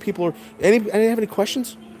 How many people are? Any have any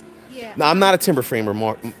questions? Yeah. No, I'm not a timber framer,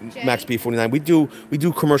 Max B49. We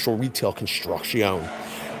do commercial retail construction.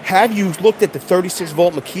 Have you looked at the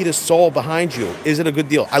 36-volt Makita saw behind you? Is it a good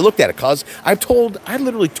deal? I looked at it, cuz I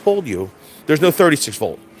literally told you there's no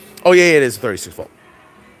 36-volt. Oh yeah, it is 36-volt.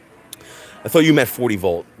 I thought you meant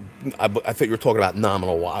 40-volt. I thought you were talking about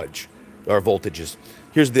nominal wattage or voltages.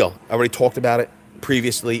 Here's the deal. I already talked about it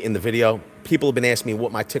previously in the video. People have been asking me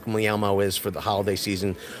what my Tickle Me Elmo is for the holiday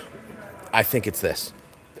season. I think it's this.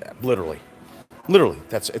 Literally,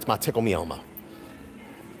 it's my Tickle Me Elmo.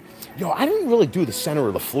 Yo, I didn't really do the center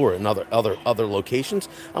of the floor in other locations.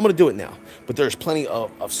 I'm gonna do it now. But there's plenty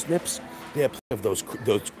of snips. They have plenty of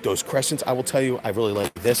those crescents. I will tell you, I really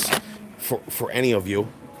like this for any of you.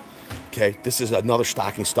 Okay, this is another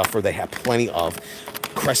stocking stuffer. They have plenty of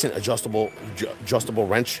crescent adjustable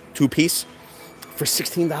wrench 2-piece for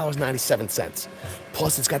 $16.97.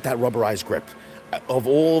 Plus, it's got that rubberized grip. Of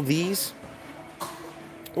all these,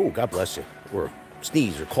 oh, God bless you, or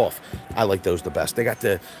sneeze or cough, I like those the best.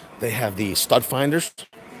 They have the stud finders.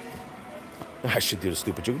 I should do the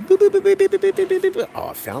stupid joke. Oh,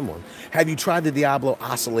 I found one. Have you tried the Diablo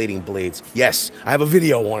oscillating blades? Yes, I have a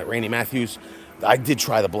video on it, Randy Matthews. I did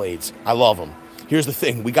try the blades. I love them. Here's the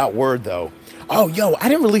thing. We got word, though. Oh, yo, I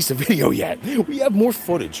didn't release a video yet. We have more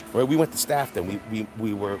footage. Right? We went to staff then.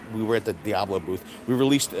 We were at the Diablo booth. We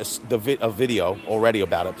released a video already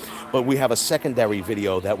about it. But we have a secondary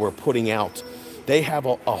video that we're putting out. They have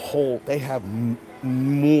they have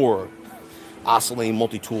more oscillating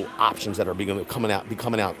multi-tool options that are be coming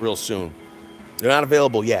out real soon. They're not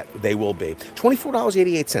available yet. They will be.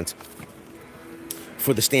 $24.88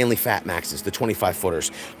 for the Stanley Fat Maxes, the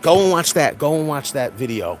 25-footers. Go and watch that. Go and watch that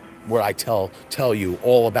video where I tell you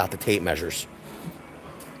all about the tape measures.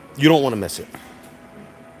 You don't want to miss it.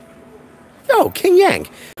 Yo, King Yang,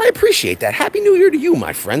 I appreciate that. Happy New Year to you,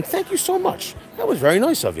 my friend. Thank you so much. That was very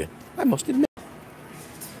nice of you. I must admit.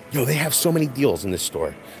 Yo, they have so many deals in this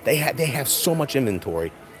store. They have so much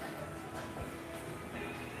inventory.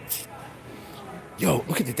 Yo,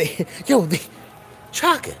 look at it. They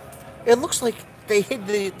chock it. It looks like they hid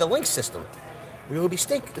the link system. Ryobi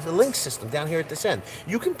Stink, the link system down here at this end.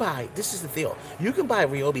 You can buy, this is the deal. You can buy a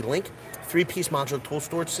Ryobi Link 3-piece modular tool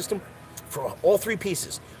storage system for all 3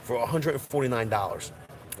 pieces for $149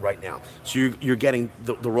 right now. So you're getting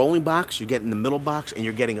the rolling box, you're getting the middle box, and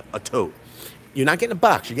you're getting a tote. You're not getting a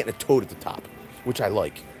box, you're getting a tote at the top, which I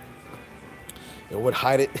like. It would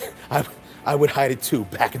hide it. I would hide it too,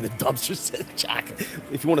 back in the dumpster, said Jack.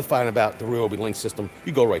 If you want to find about the Ryobi Link system,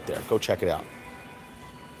 you go right there. Go check it out.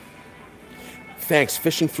 Thanks.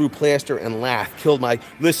 Fishing through plaster and lath killed my...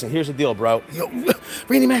 Listen, here's the deal, bro. Yo,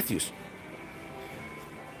 Randy Matthews.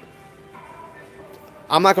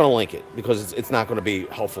 I'm not going to link it because it's not going to be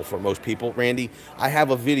helpful for most people. Randy, I have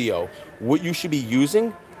a video. What you should be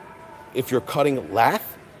using if you're cutting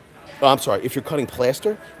lath... Oh, I'm sorry, if you're cutting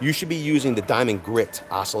plaster, you should be using the Diamond Grit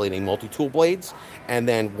oscillating multi-tool blades. And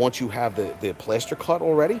then once you have the plaster cut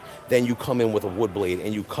already, then you come in with a wood blade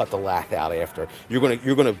and you cut the lath out after. You're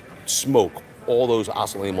gonna smoke all those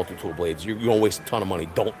oscillating multi-tool blades. You're gonna waste a ton of money.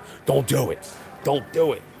 Don't do it. Don't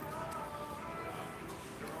do it.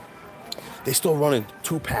 They still running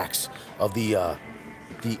 2 packs of the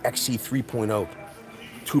XC 3.0.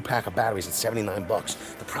 2-pack of batteries at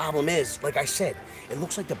 $79. The problem is, like I said, it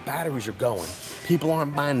looks like the batteries are going. People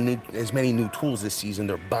aren't buying as many new tools this season.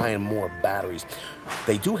 They're buying more batteries.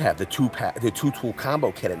 They do have the 2-tool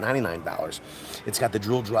combo kit at $99. It's got the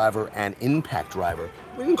drill driver and impact driver.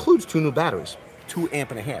 It includes 2 new batteries, 2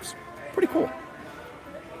 amp and a halves. Pretty cool.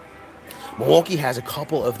 Milwaukee has a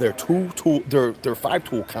couple of their their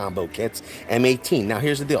 5-tool combo kits, M18. Now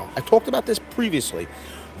here's the deal. I talked about this previously.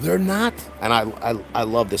 They're not, and I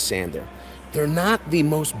love this sander. They're not the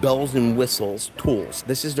most bells and whistles tools.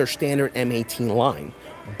 This is their standard M18 line,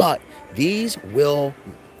 but these will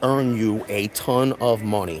earn you a ton of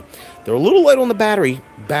money. They're a little light on the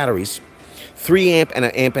batteries, 3 amp and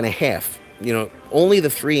an amp and a half. You know, only the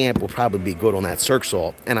 3 amp will probably be good on that circ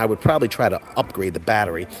saw, and I would probably try to upgrade the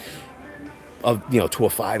battery of, you know, to a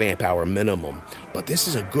 5 amp hour minimum. But this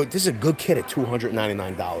is a good kit at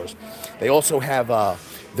 $299. They also have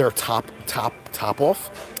their top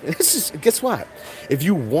off. This is, guess what? If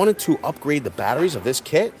you wanted to upgrade the batteries of this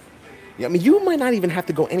kit, I mean, you might not even have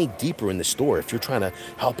to go any deeper in the store if you're trying to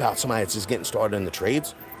help out somebody that's just getting started in the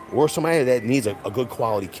trades, or somebody that needs a good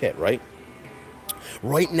quality kit, right?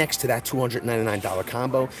 Right next to that $299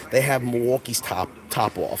 combo, they have Milwaukee's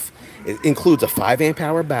top off. It includes a 5 amp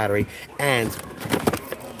hour battery, and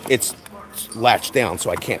it's latched down,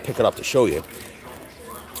 so I can't pick it up to show you.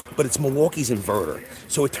 But it's Milwaukee's inverter.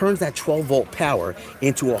 So it turns that 12 volt power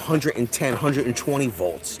into 110, 120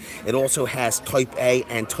 volts. It also has Type A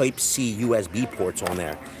and Type C USB ports on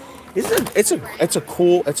there. It's a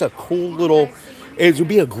cool little, it would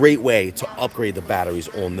be a great way to upgrade the batteries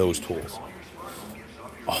on those tools.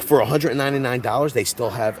 For $199, they still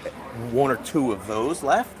have 1 or 2 of those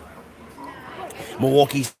left.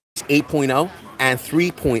 Milwaukee's 8.0 and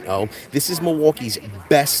 3.0. This is Milwaukee's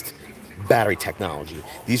best battery technology.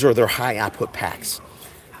 These are their high output packs.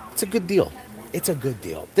 It's a good deal. It's a good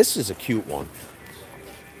deal. This is a cute one.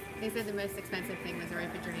 They said the most expensive thing was a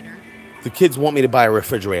refrigerator. The kids want me to buy a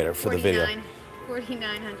refrigerator for the video.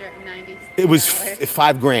 $4,990. It was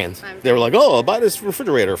 $5,000. They were like, "Oh, I'll buy this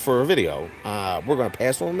refrigerator for a video." We're going to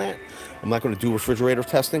pass on that. I'm not going to do refrigerator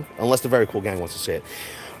testing unless the Very Cool Gang wants to see it.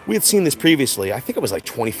 We had seen this previously. I think it was like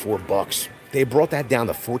 $24. They brought that down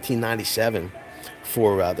to $14.97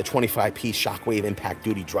 for the 25-piece Shockwave Impact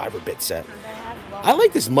Duty driver bit set. I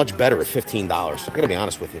like this much better at $15. I gotta be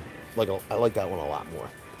honest with you. I like that one a lot more.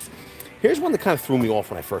 Here's one that kind of threw me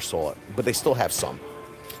off when I first saw it, but they still have some.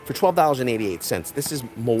 For $12.88, this is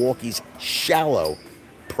Milwaukee's Shallow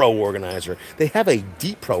Pro Organizer. They have a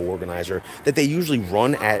Deep Pro Organizer that they usually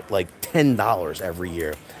run at like $10 every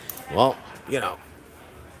year. Well, you know,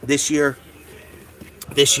 this year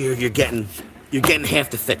you're getting half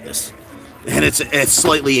the thickness, and it's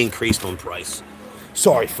slightly increased on price.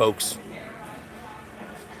 Sorry, folks.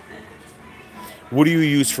 What do you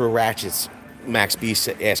use for ratchets? Max B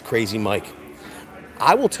asked Crazy Mike.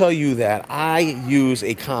 I will tell you that I use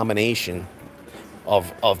a combination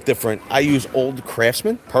of different. I use old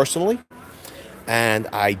Craftsman personally, and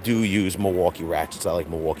I do use Milwaukee ratchets. I like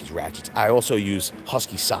Milwaukee's ratchets. I also use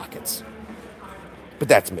Husky sockets, but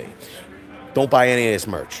that's me. Don't buy any of this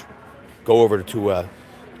merch. Go over to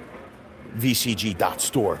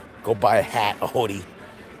vcg.store. Go buy a hat, a hoodie.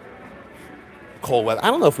 Cold weather. I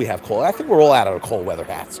don't know if we have cold. I think we're all out of cold weather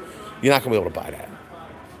hats. You're not going to be able to buy that.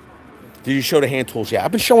 Did you show the hand tools? Yeah,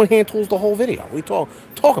 I've been showing hand tools the whole video. What are you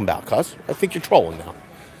talking about, cuz? I think you're trolling now.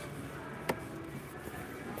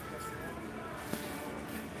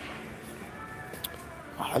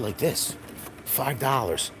 Oh, I like this.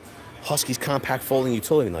 $5. Husky's compact folding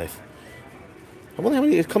utility knife. I wonder how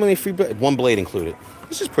many come in a free blade. 1 blade included.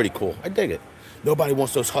 This is pretty cool. I dig it. Nobody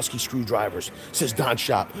wants those Husky screwdrivers, says Don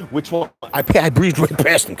Shop. Which one? I breezed right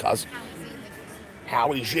past him, cuz.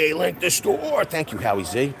 Howie J linked the store. Thank you, Howie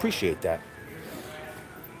Z. Appreciate that.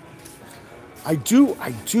 I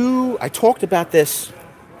talked about this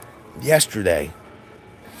yesterday.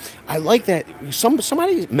 I like that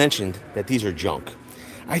somebody mentioned that these are junk.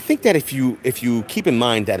 I think that if you keep in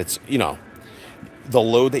mind that it's, you know, the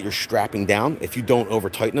load that you're strapping down, if you don't over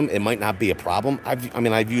tighten them, it might not be a problem.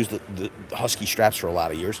 I've used the Husky straps for a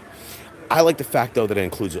lot of years. I like the fact though that it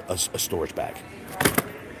includes a storage bag.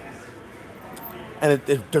 And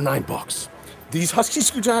they're $9. These Husky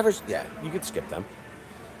screwdrivers, yeah, you could skip them.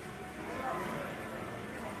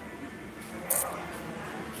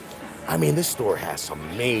 I mean, this store has some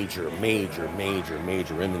major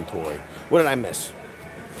inventory. What did I miss?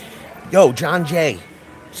 Yo, John J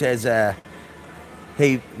says,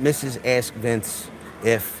 hey, Mrs. Ask Vince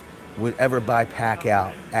if would ever buy pack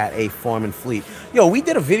out at a Farm and Fleet. Yo, we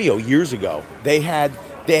did a video years ago.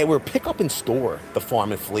 They were pick up in store, the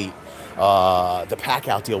Farm and Fleet. The pack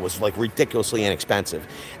out deal was like ridiculously inexpensive,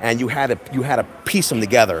 and you had to piece them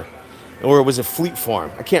together, or it was a Fleet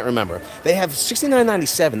Farm. I can't remember. They have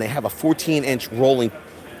 $69.97. They have a 14-inch rolling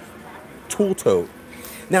tool tote.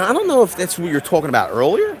 Now I don't know if that's what you're talking about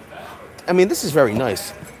earlier. I mean, this is very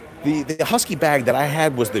nice. The Husky bag that I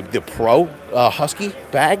had was the Pro Husky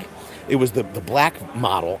bag. It was the black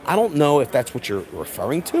model. I don't know if that's what you're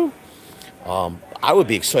referring to. I would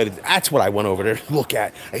be excited. That's what I went over there to look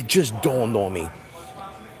at. It just dawned on me.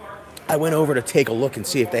 I went over to take a look and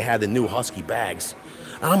see if they had the new Husky bags.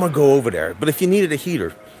 I'm gonna go over there. But if you needed a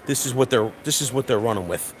heater, this is what they're running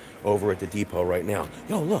with over at the depot right now.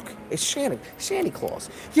 Yo, look, it's Santa Claus.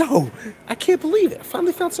 Yo, I can't believe it. I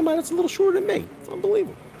finally found somebody that's a little shorter than me. It's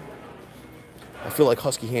unbelievable. I feel like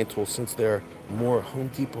Husky hand tools, since they're more Home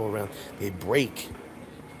Depot around, they break.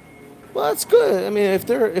 Well, that's good. I mean, if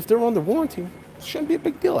they're under warranty, it shouldn't be a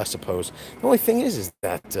big deal, I suppose. The only thing is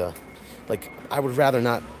that like, I would rather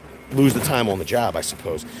not lose the time on the job, I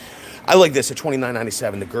suppose. I like this at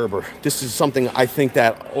 $29.97, the Gerber. This is something I think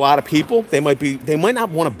that a lot of people, they might not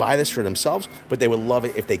want to buy this for themselves, but they would love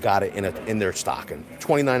it if they got it in their stocking.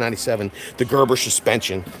 $29.97, the Gerber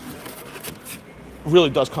suspension really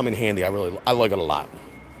does come in handy. I like it a lot.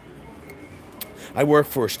 I work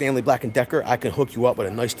for Stanley Black & Decker. I can hook you up with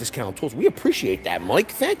a nice discount on tools. We appreciate that,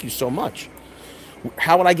 Mike. Thank you so much.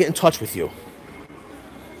 How would I get in touch with you?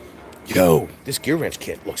 Yo, this gear wrench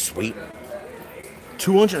kit looks sweet.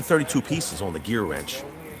 232 pieces on the gear wrench.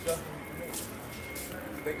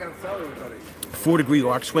 4-degree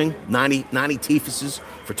arc swing, 90 teethuses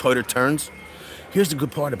for tighter turns. Here's the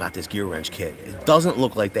good part about this gear wrench kit. It doesn't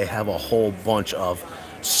look like they have a whole bunch of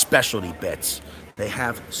specialty bits. They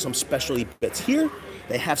have some specialty bits here.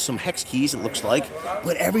 They have some hex keys, it looks like.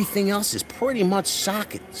 But everything else is pretty much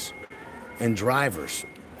sockets and drivers.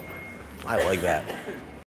 I like that.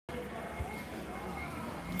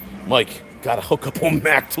 Mike, got a hookup on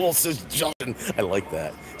Mac Tool, says Justin. I like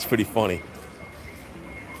that. It's pretty funny.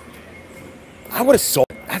 I would have sold.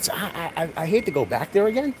 I hate to go back there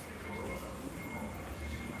again.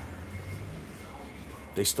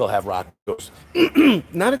 They still have Roccos.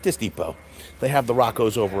 Not at this depot. They have the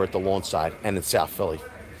Roccos over at the lawn side and in South Philly.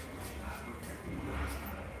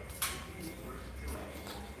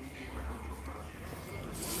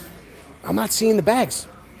 I'm not seeing the bags.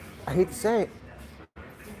 I hate to say it.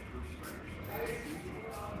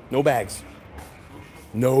 No bags.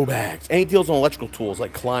 No bags. Any deals on electrical tools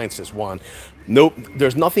like Klein, says Juan? Nope.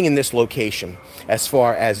 There's nothing in this location as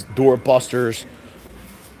far as door busters.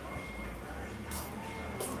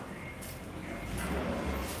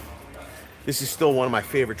 This is still one of my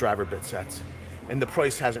favorite driver bit sets. And the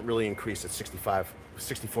price hasn't really increased at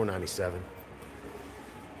 $64.97.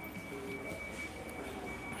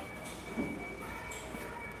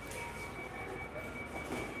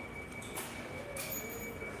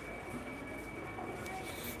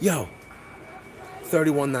 Yo,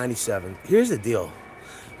 $31.97. Here's the deal.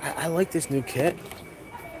 I like this new kit.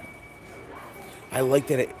 I like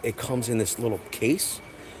that it comes in this little case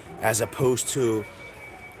as opposed to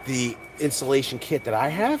the installation kit that I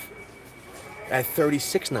have at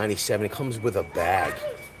 $36.97. It comes with a bag.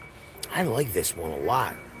 I like this one a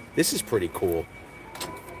lot. This is pretty cool.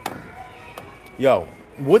 Yo,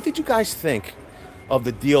 what did you guys think of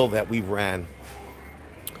the deal that we ran?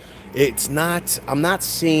 It's not, I'm not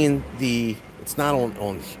seeing the, it's not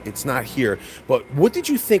on, it's not here, but what did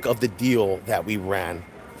you think of the deal that we ran?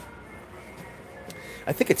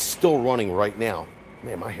 I think it's still running right now.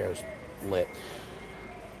 Man, my hair's lit.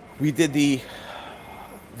 We did the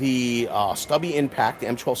Stubby Impact, the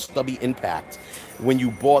M12 Stubby Impact. When you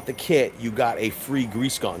bought the kit, you got a free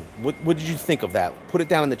grease gun. What did you think of that? Put it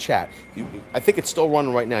down in the chat. I think it's still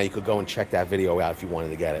running right now. You could go and check that video out if you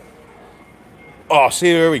wanted to get it. Oh,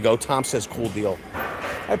 see, there we go. Tom says, cool deal.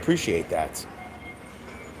 I appreciate that.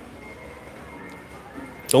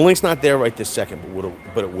 The link's not there right this second,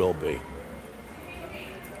 but it will be.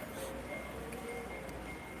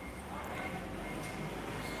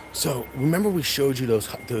 So, remember we showed you those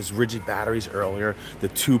Ridgid batteries earlier? The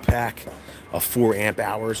 2-pack of 4 amp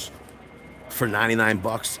hours for 99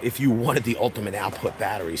 bucks. If you wanted the ultimate output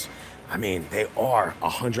batteries, I mean, they are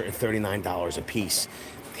 $139 a piece.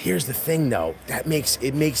 Here's the thing, though.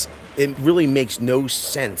 It really makes no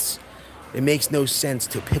sense. It makes no sense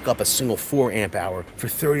to pick up a single 4 amp hour for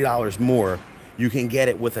 $30 more. You can get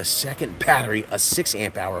it with a second battery, a 6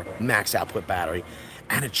 amp hour max output battery,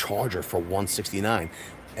 and a charger for $169.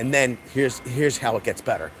 And then here's how it gets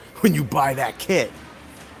better. When you buy that kit,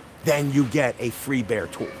 then you get a free bare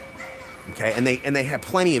tool. Okay, and they have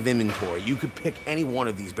plenty of inventory. You could pick any one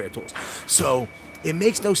of these bare tools. So it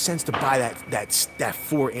makes no sense to buy that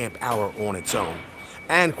 4 amp hour on its own.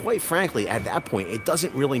 And quite frankly, at that point, it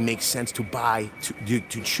doesn't really make sense to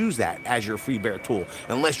to choose that as your free bare tool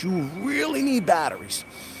unless you really need batteries.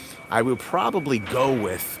 I would probably go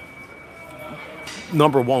with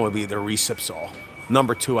number one would be the recip saw.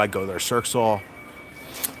 Number 2, I go their circ saw,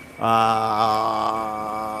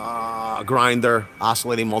 grinder,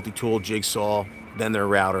 oscillating multi-tool, jigsaw, then their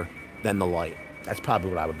router, then the light. That's probably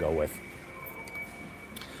what I would go with.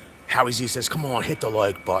 Howie Z says, come on, hit the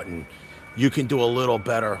like button. You can do a little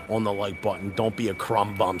better on the like button. Don't be a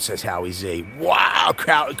crumb bum, says Howie Z. Wow,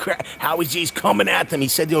 Howie Z's coming at them. He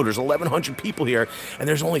said, yo, there's 1,100 people here, and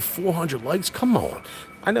there's only 400 likes. Come on.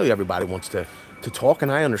 I know everybody wants to talk,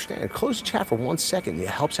 and I understand. Close the chat for 1 second. It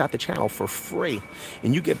helps out the channel for free,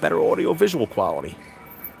 and you get better audio-visual quality.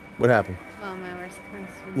 What happened?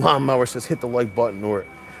 Lawnmower says, hit the like button, or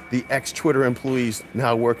the ex-Twitter employees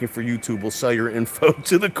now working for YouTube will sell your info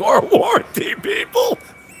to the car warranty people.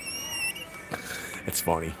 It's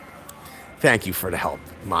funny. Thank you for the help,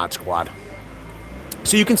 Mod Squad.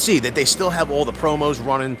 So you can see that they still have all the promos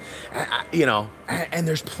running, you know, and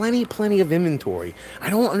there's plenty of inventory. I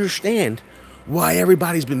don't understand why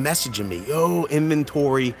everybody's been messaging me. Yo,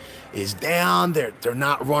 inventory is down. They're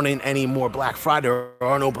not running any more Black Friday. There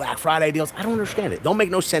are no Black Friday deals. I don't understand it. Don't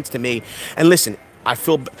make no sense to me. And listen, I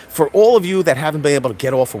feel for all of you that haven't been able to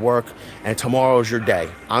get off of work and tomorrow's your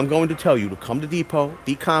day, I'm going to tell you to come to Depot,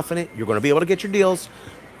 be confident. You're going to be able to get your deals.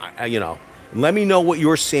 You know, let me know what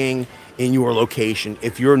you're seeing in your location.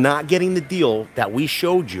 If you're not getting the deal that we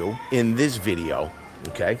showed you in this video,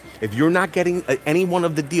 okay? If you're not getting any one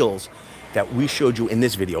of the deals that we showed you in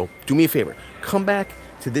this video, do me a favor. Come back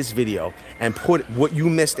to this video and put what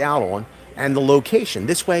you missed out on and the location.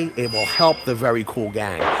 This way, it will help the Very Cool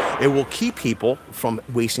Gang. It will keep people from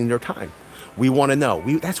wasting their time. We want to know.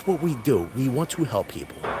 That's what we do. We want to help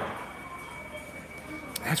people.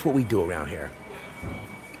 That's what we do around here.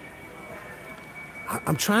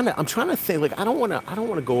 I'm trying to think. Like I don't want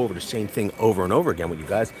to go over the same thing over and over again with you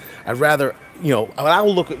guys. I'd rather, you know, I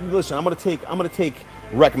will look at. Listen, I'm gonna take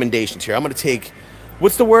recommendations here. I'm gonna take.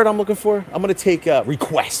 What's the word I'm looking for? I'm gonna take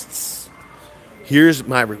requests. Here's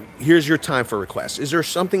your time for requests. Is there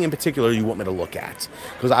something in particular you want me to look at?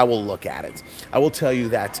 Because I will look at it. I will tell you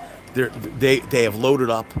that they have loaded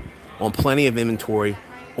up on plenty of inventory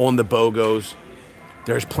on the BOGOs.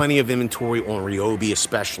 There's plenty of inventory on Ryobi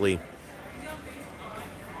especially.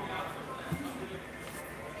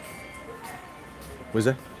 What is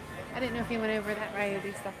that? I didn't know if you went over that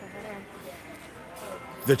Ryobi stuff over there.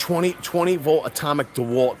 The 20 volt atomic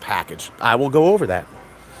DeWalt package. I will go over that.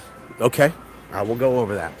 Okay? I will go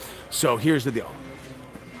over that. So here's the deal.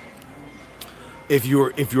 If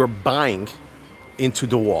you're buying into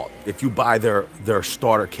DeWalt, if you buy their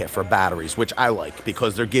starter kit for batteries, which I like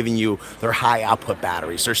because they're giving you their high output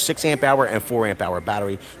batteries. There's 6 amp hour and 4 amp hour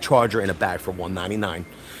battery charger in a bag for $199.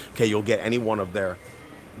 Okay, you'll get any one of their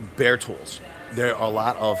bare tools. There are a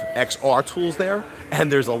lot of XR tools there, and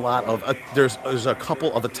there's a lot of there's a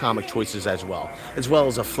couple of atomic choices as well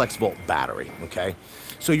as a flex volt battery. Okay,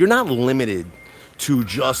 so you're not limited to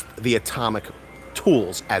just the atomic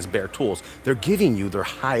tools as bare tools. They're giving you their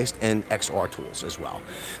highest end XR tools as well.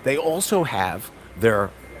 They also have their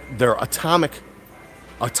atomic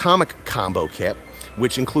combo kit,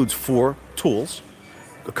 which includes 4 tools,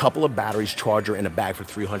 a couple of batteries, charger, and a bag for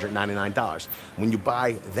 $399. When you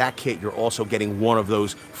buy that kit, you're also getting one of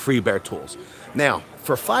those free bare tools. Now,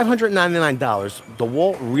 for $599,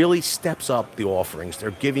 DeWalt really steps up the offerings.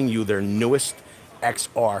 They're giving you their newest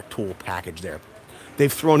XR tool package there.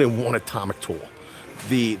 They've thrown in one atomic tool,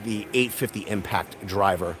 the 850 impact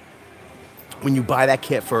driver. When you buy that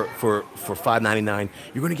kit for $599,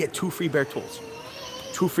 you're going to get 2 free bare tools.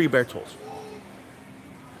 2 free bare tools.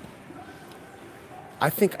 I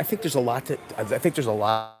think there's a lot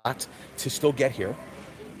to still get here,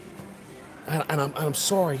 and I'm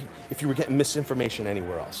sorry if you were getting misinformation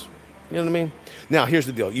anywhere else. You know what I mean? Now here's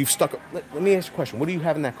the deal. You've stuck. Let me ask you a question. What do you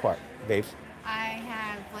have in that cart, Dave? I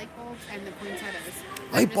have light bulbs and the poinsettias.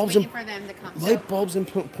 Light bulbs and for them to come. Light bulbs and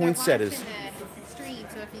poinsettias. The street,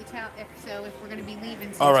 so if we're gonna be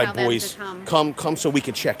leaving, all right, boys, come so we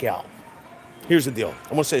can check out. Here's the deal.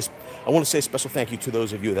 I want to say a special thank you to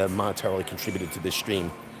those of you that have monetarily contributed to this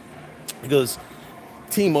stream. Because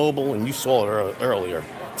T-Mobile, and you saw it earlier,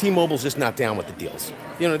 T-Mobile's just not down with the deals.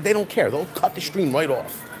 You know, they don't care. They'll cut the stream right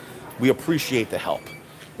off. We appreciate the help.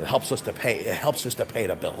 It helps us to pay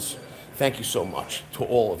the bills. Thank you so much to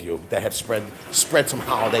all of you that have spread some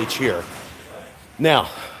holiday cheer. Now,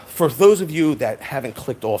 for those of you that haven't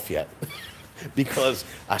clicked off yet, because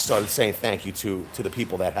I started saying thank you to the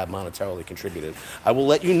people that have monetarily contributed, I will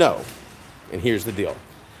let you know, and here's the deal.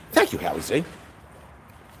 Thank you, Howie Z.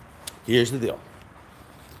 Here's the deal.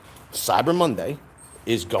 Cyber Monday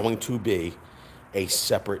is going to be a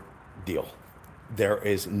separate deal. There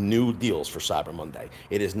is new deals for Cyber Monday.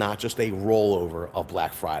 It is not just a rollover of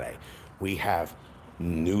Black Friday. We have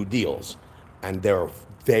new deals. And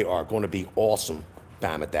they are going to be awesome,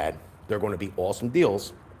 Bam at Dad. They're going to be awesome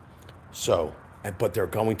deals. So, but they're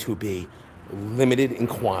going to be limited in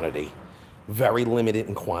quantity, very limited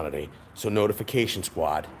in quantity. So Notification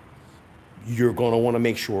Squad, you're going to want to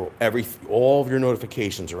make sure all of your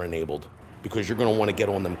notifications are enabled, because you're going to want to get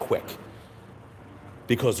on them quick,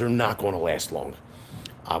 because they're not going to last long.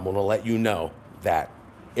 I'm going to let you know that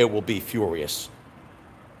it will be furious.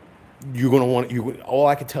 You're going to want, all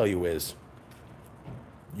I can tell you is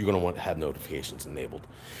you're going to want to have notifications enabled.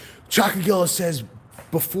 Chaka Gillis says,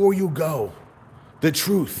 before you go, the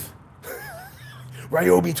truth.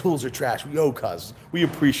 Ryobi tools are trash. Yo, cuz, we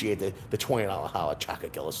appreciate the $20 holla, Chaka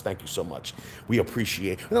Gillis. Thank you so much. We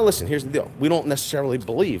appreciate. Now, listen, here's the deal. We don't necessarily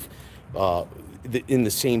believe in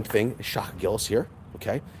the same thing as Chaka Gillis here,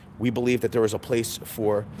 okay? We believe that there is a place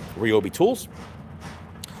for Ryobi tools,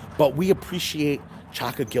 but we appreciate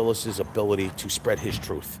Chaka Gillis's ability to spread his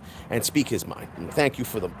truth and speak his mind. And thank you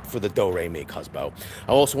for the do-re-mi, Cuzbo.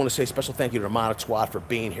 I also want to say a special thank you to the Mod Squad for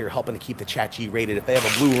being here, helping to keep the chat G-rated. If they have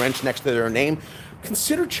a blue wrench next to their name,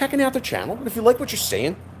 consider checking out their channel. And if you like what you're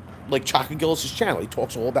saying, like Chaka Gillis's channel, he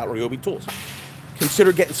talks all about Ryobi tools.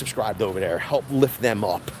 Consider getting subscribed over there. Help lift them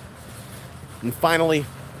up. And finally,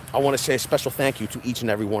 I want to say a special thank you to each and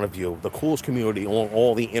every one of you, the coolest community on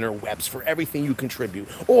all the interwebs, for everything you contribute,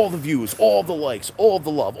 all the views, all the likes, all the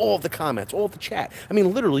love, all the comments, all the chat. I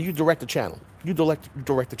mean, literally, you direct the channel. You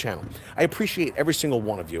direct the channel. I appreciate every single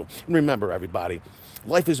one of you. And remember, everybody,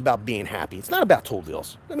 life is about being happy. It's not about tool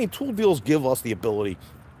deals. I mean, tool deals give us the ability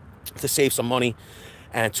to save some money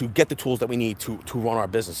and to get the tools that we need to run our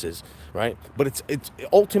businesses, right? But it's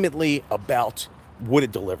ultimately about what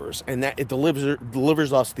it delivers, and that it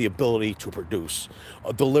delivers us the ability to produce,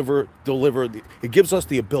 it gives us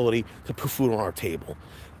the ability to put food on our table.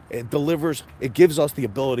 It gives us the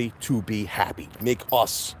ability to be happy, make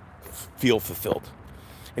us feel fulfilled.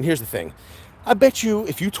 And here's the thing, I bet you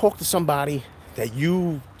if you talk to somebody that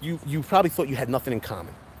you probably thought you had nothing in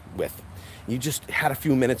common with, you just had a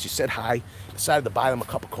few minutes, you said hi, decided to buy them a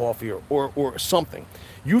cup of coffee or something,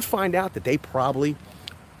 you'd find out that they probably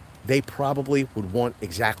would want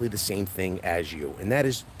exactly the same thing as you, and that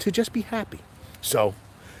is to just be happy. So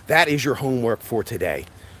that is your homework for today.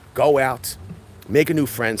 Go out, make a new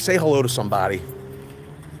friend, say hello to somebody,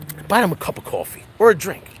 buy them a cup of coffee or a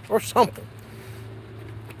drink or something.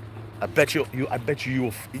 I bet you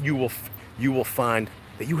will find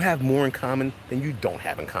that you have more in common than you don't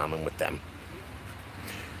have in common with them.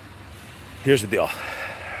 Here's the deal.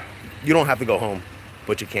 You don't have to go home,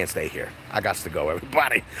 but you can't stay here. I got to go,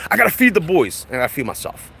 everybody. I got to feed the boys, and I got to feed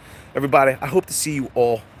myself. Everybody, I hope to see you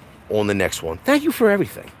all on the next one. Thank you for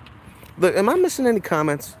everything. Look, am I missing any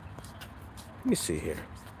comments? Let me see here.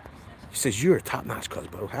 He says, you're a top-notch,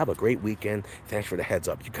 Cuzbo. Have a great weekend. Thanks for the heads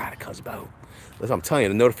up. You got it, Cuzbo. Listen, I'm telling you,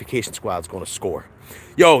 the Notification Squad's going to score.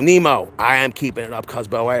 Yo, Nemo, I am keeping it up,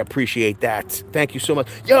 Cuzbo. I appreciate that. Thank you so much.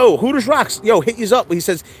 Yo, Hooters Rocks. Yo, hit yous up. He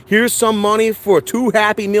says, here's some money for 2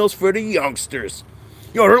 Happy Meals for the youngsters.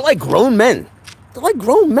 Yo, they're like grown men. They're like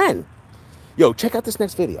grown men. Yo, check out this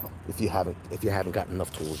next video if you haven't gotten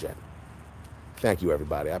enough tools yet. Thank you,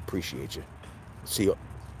 everybody. I appreciate you. See you.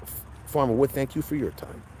 Farmer Wood, thank you for your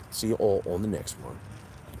time. See you all on the next one.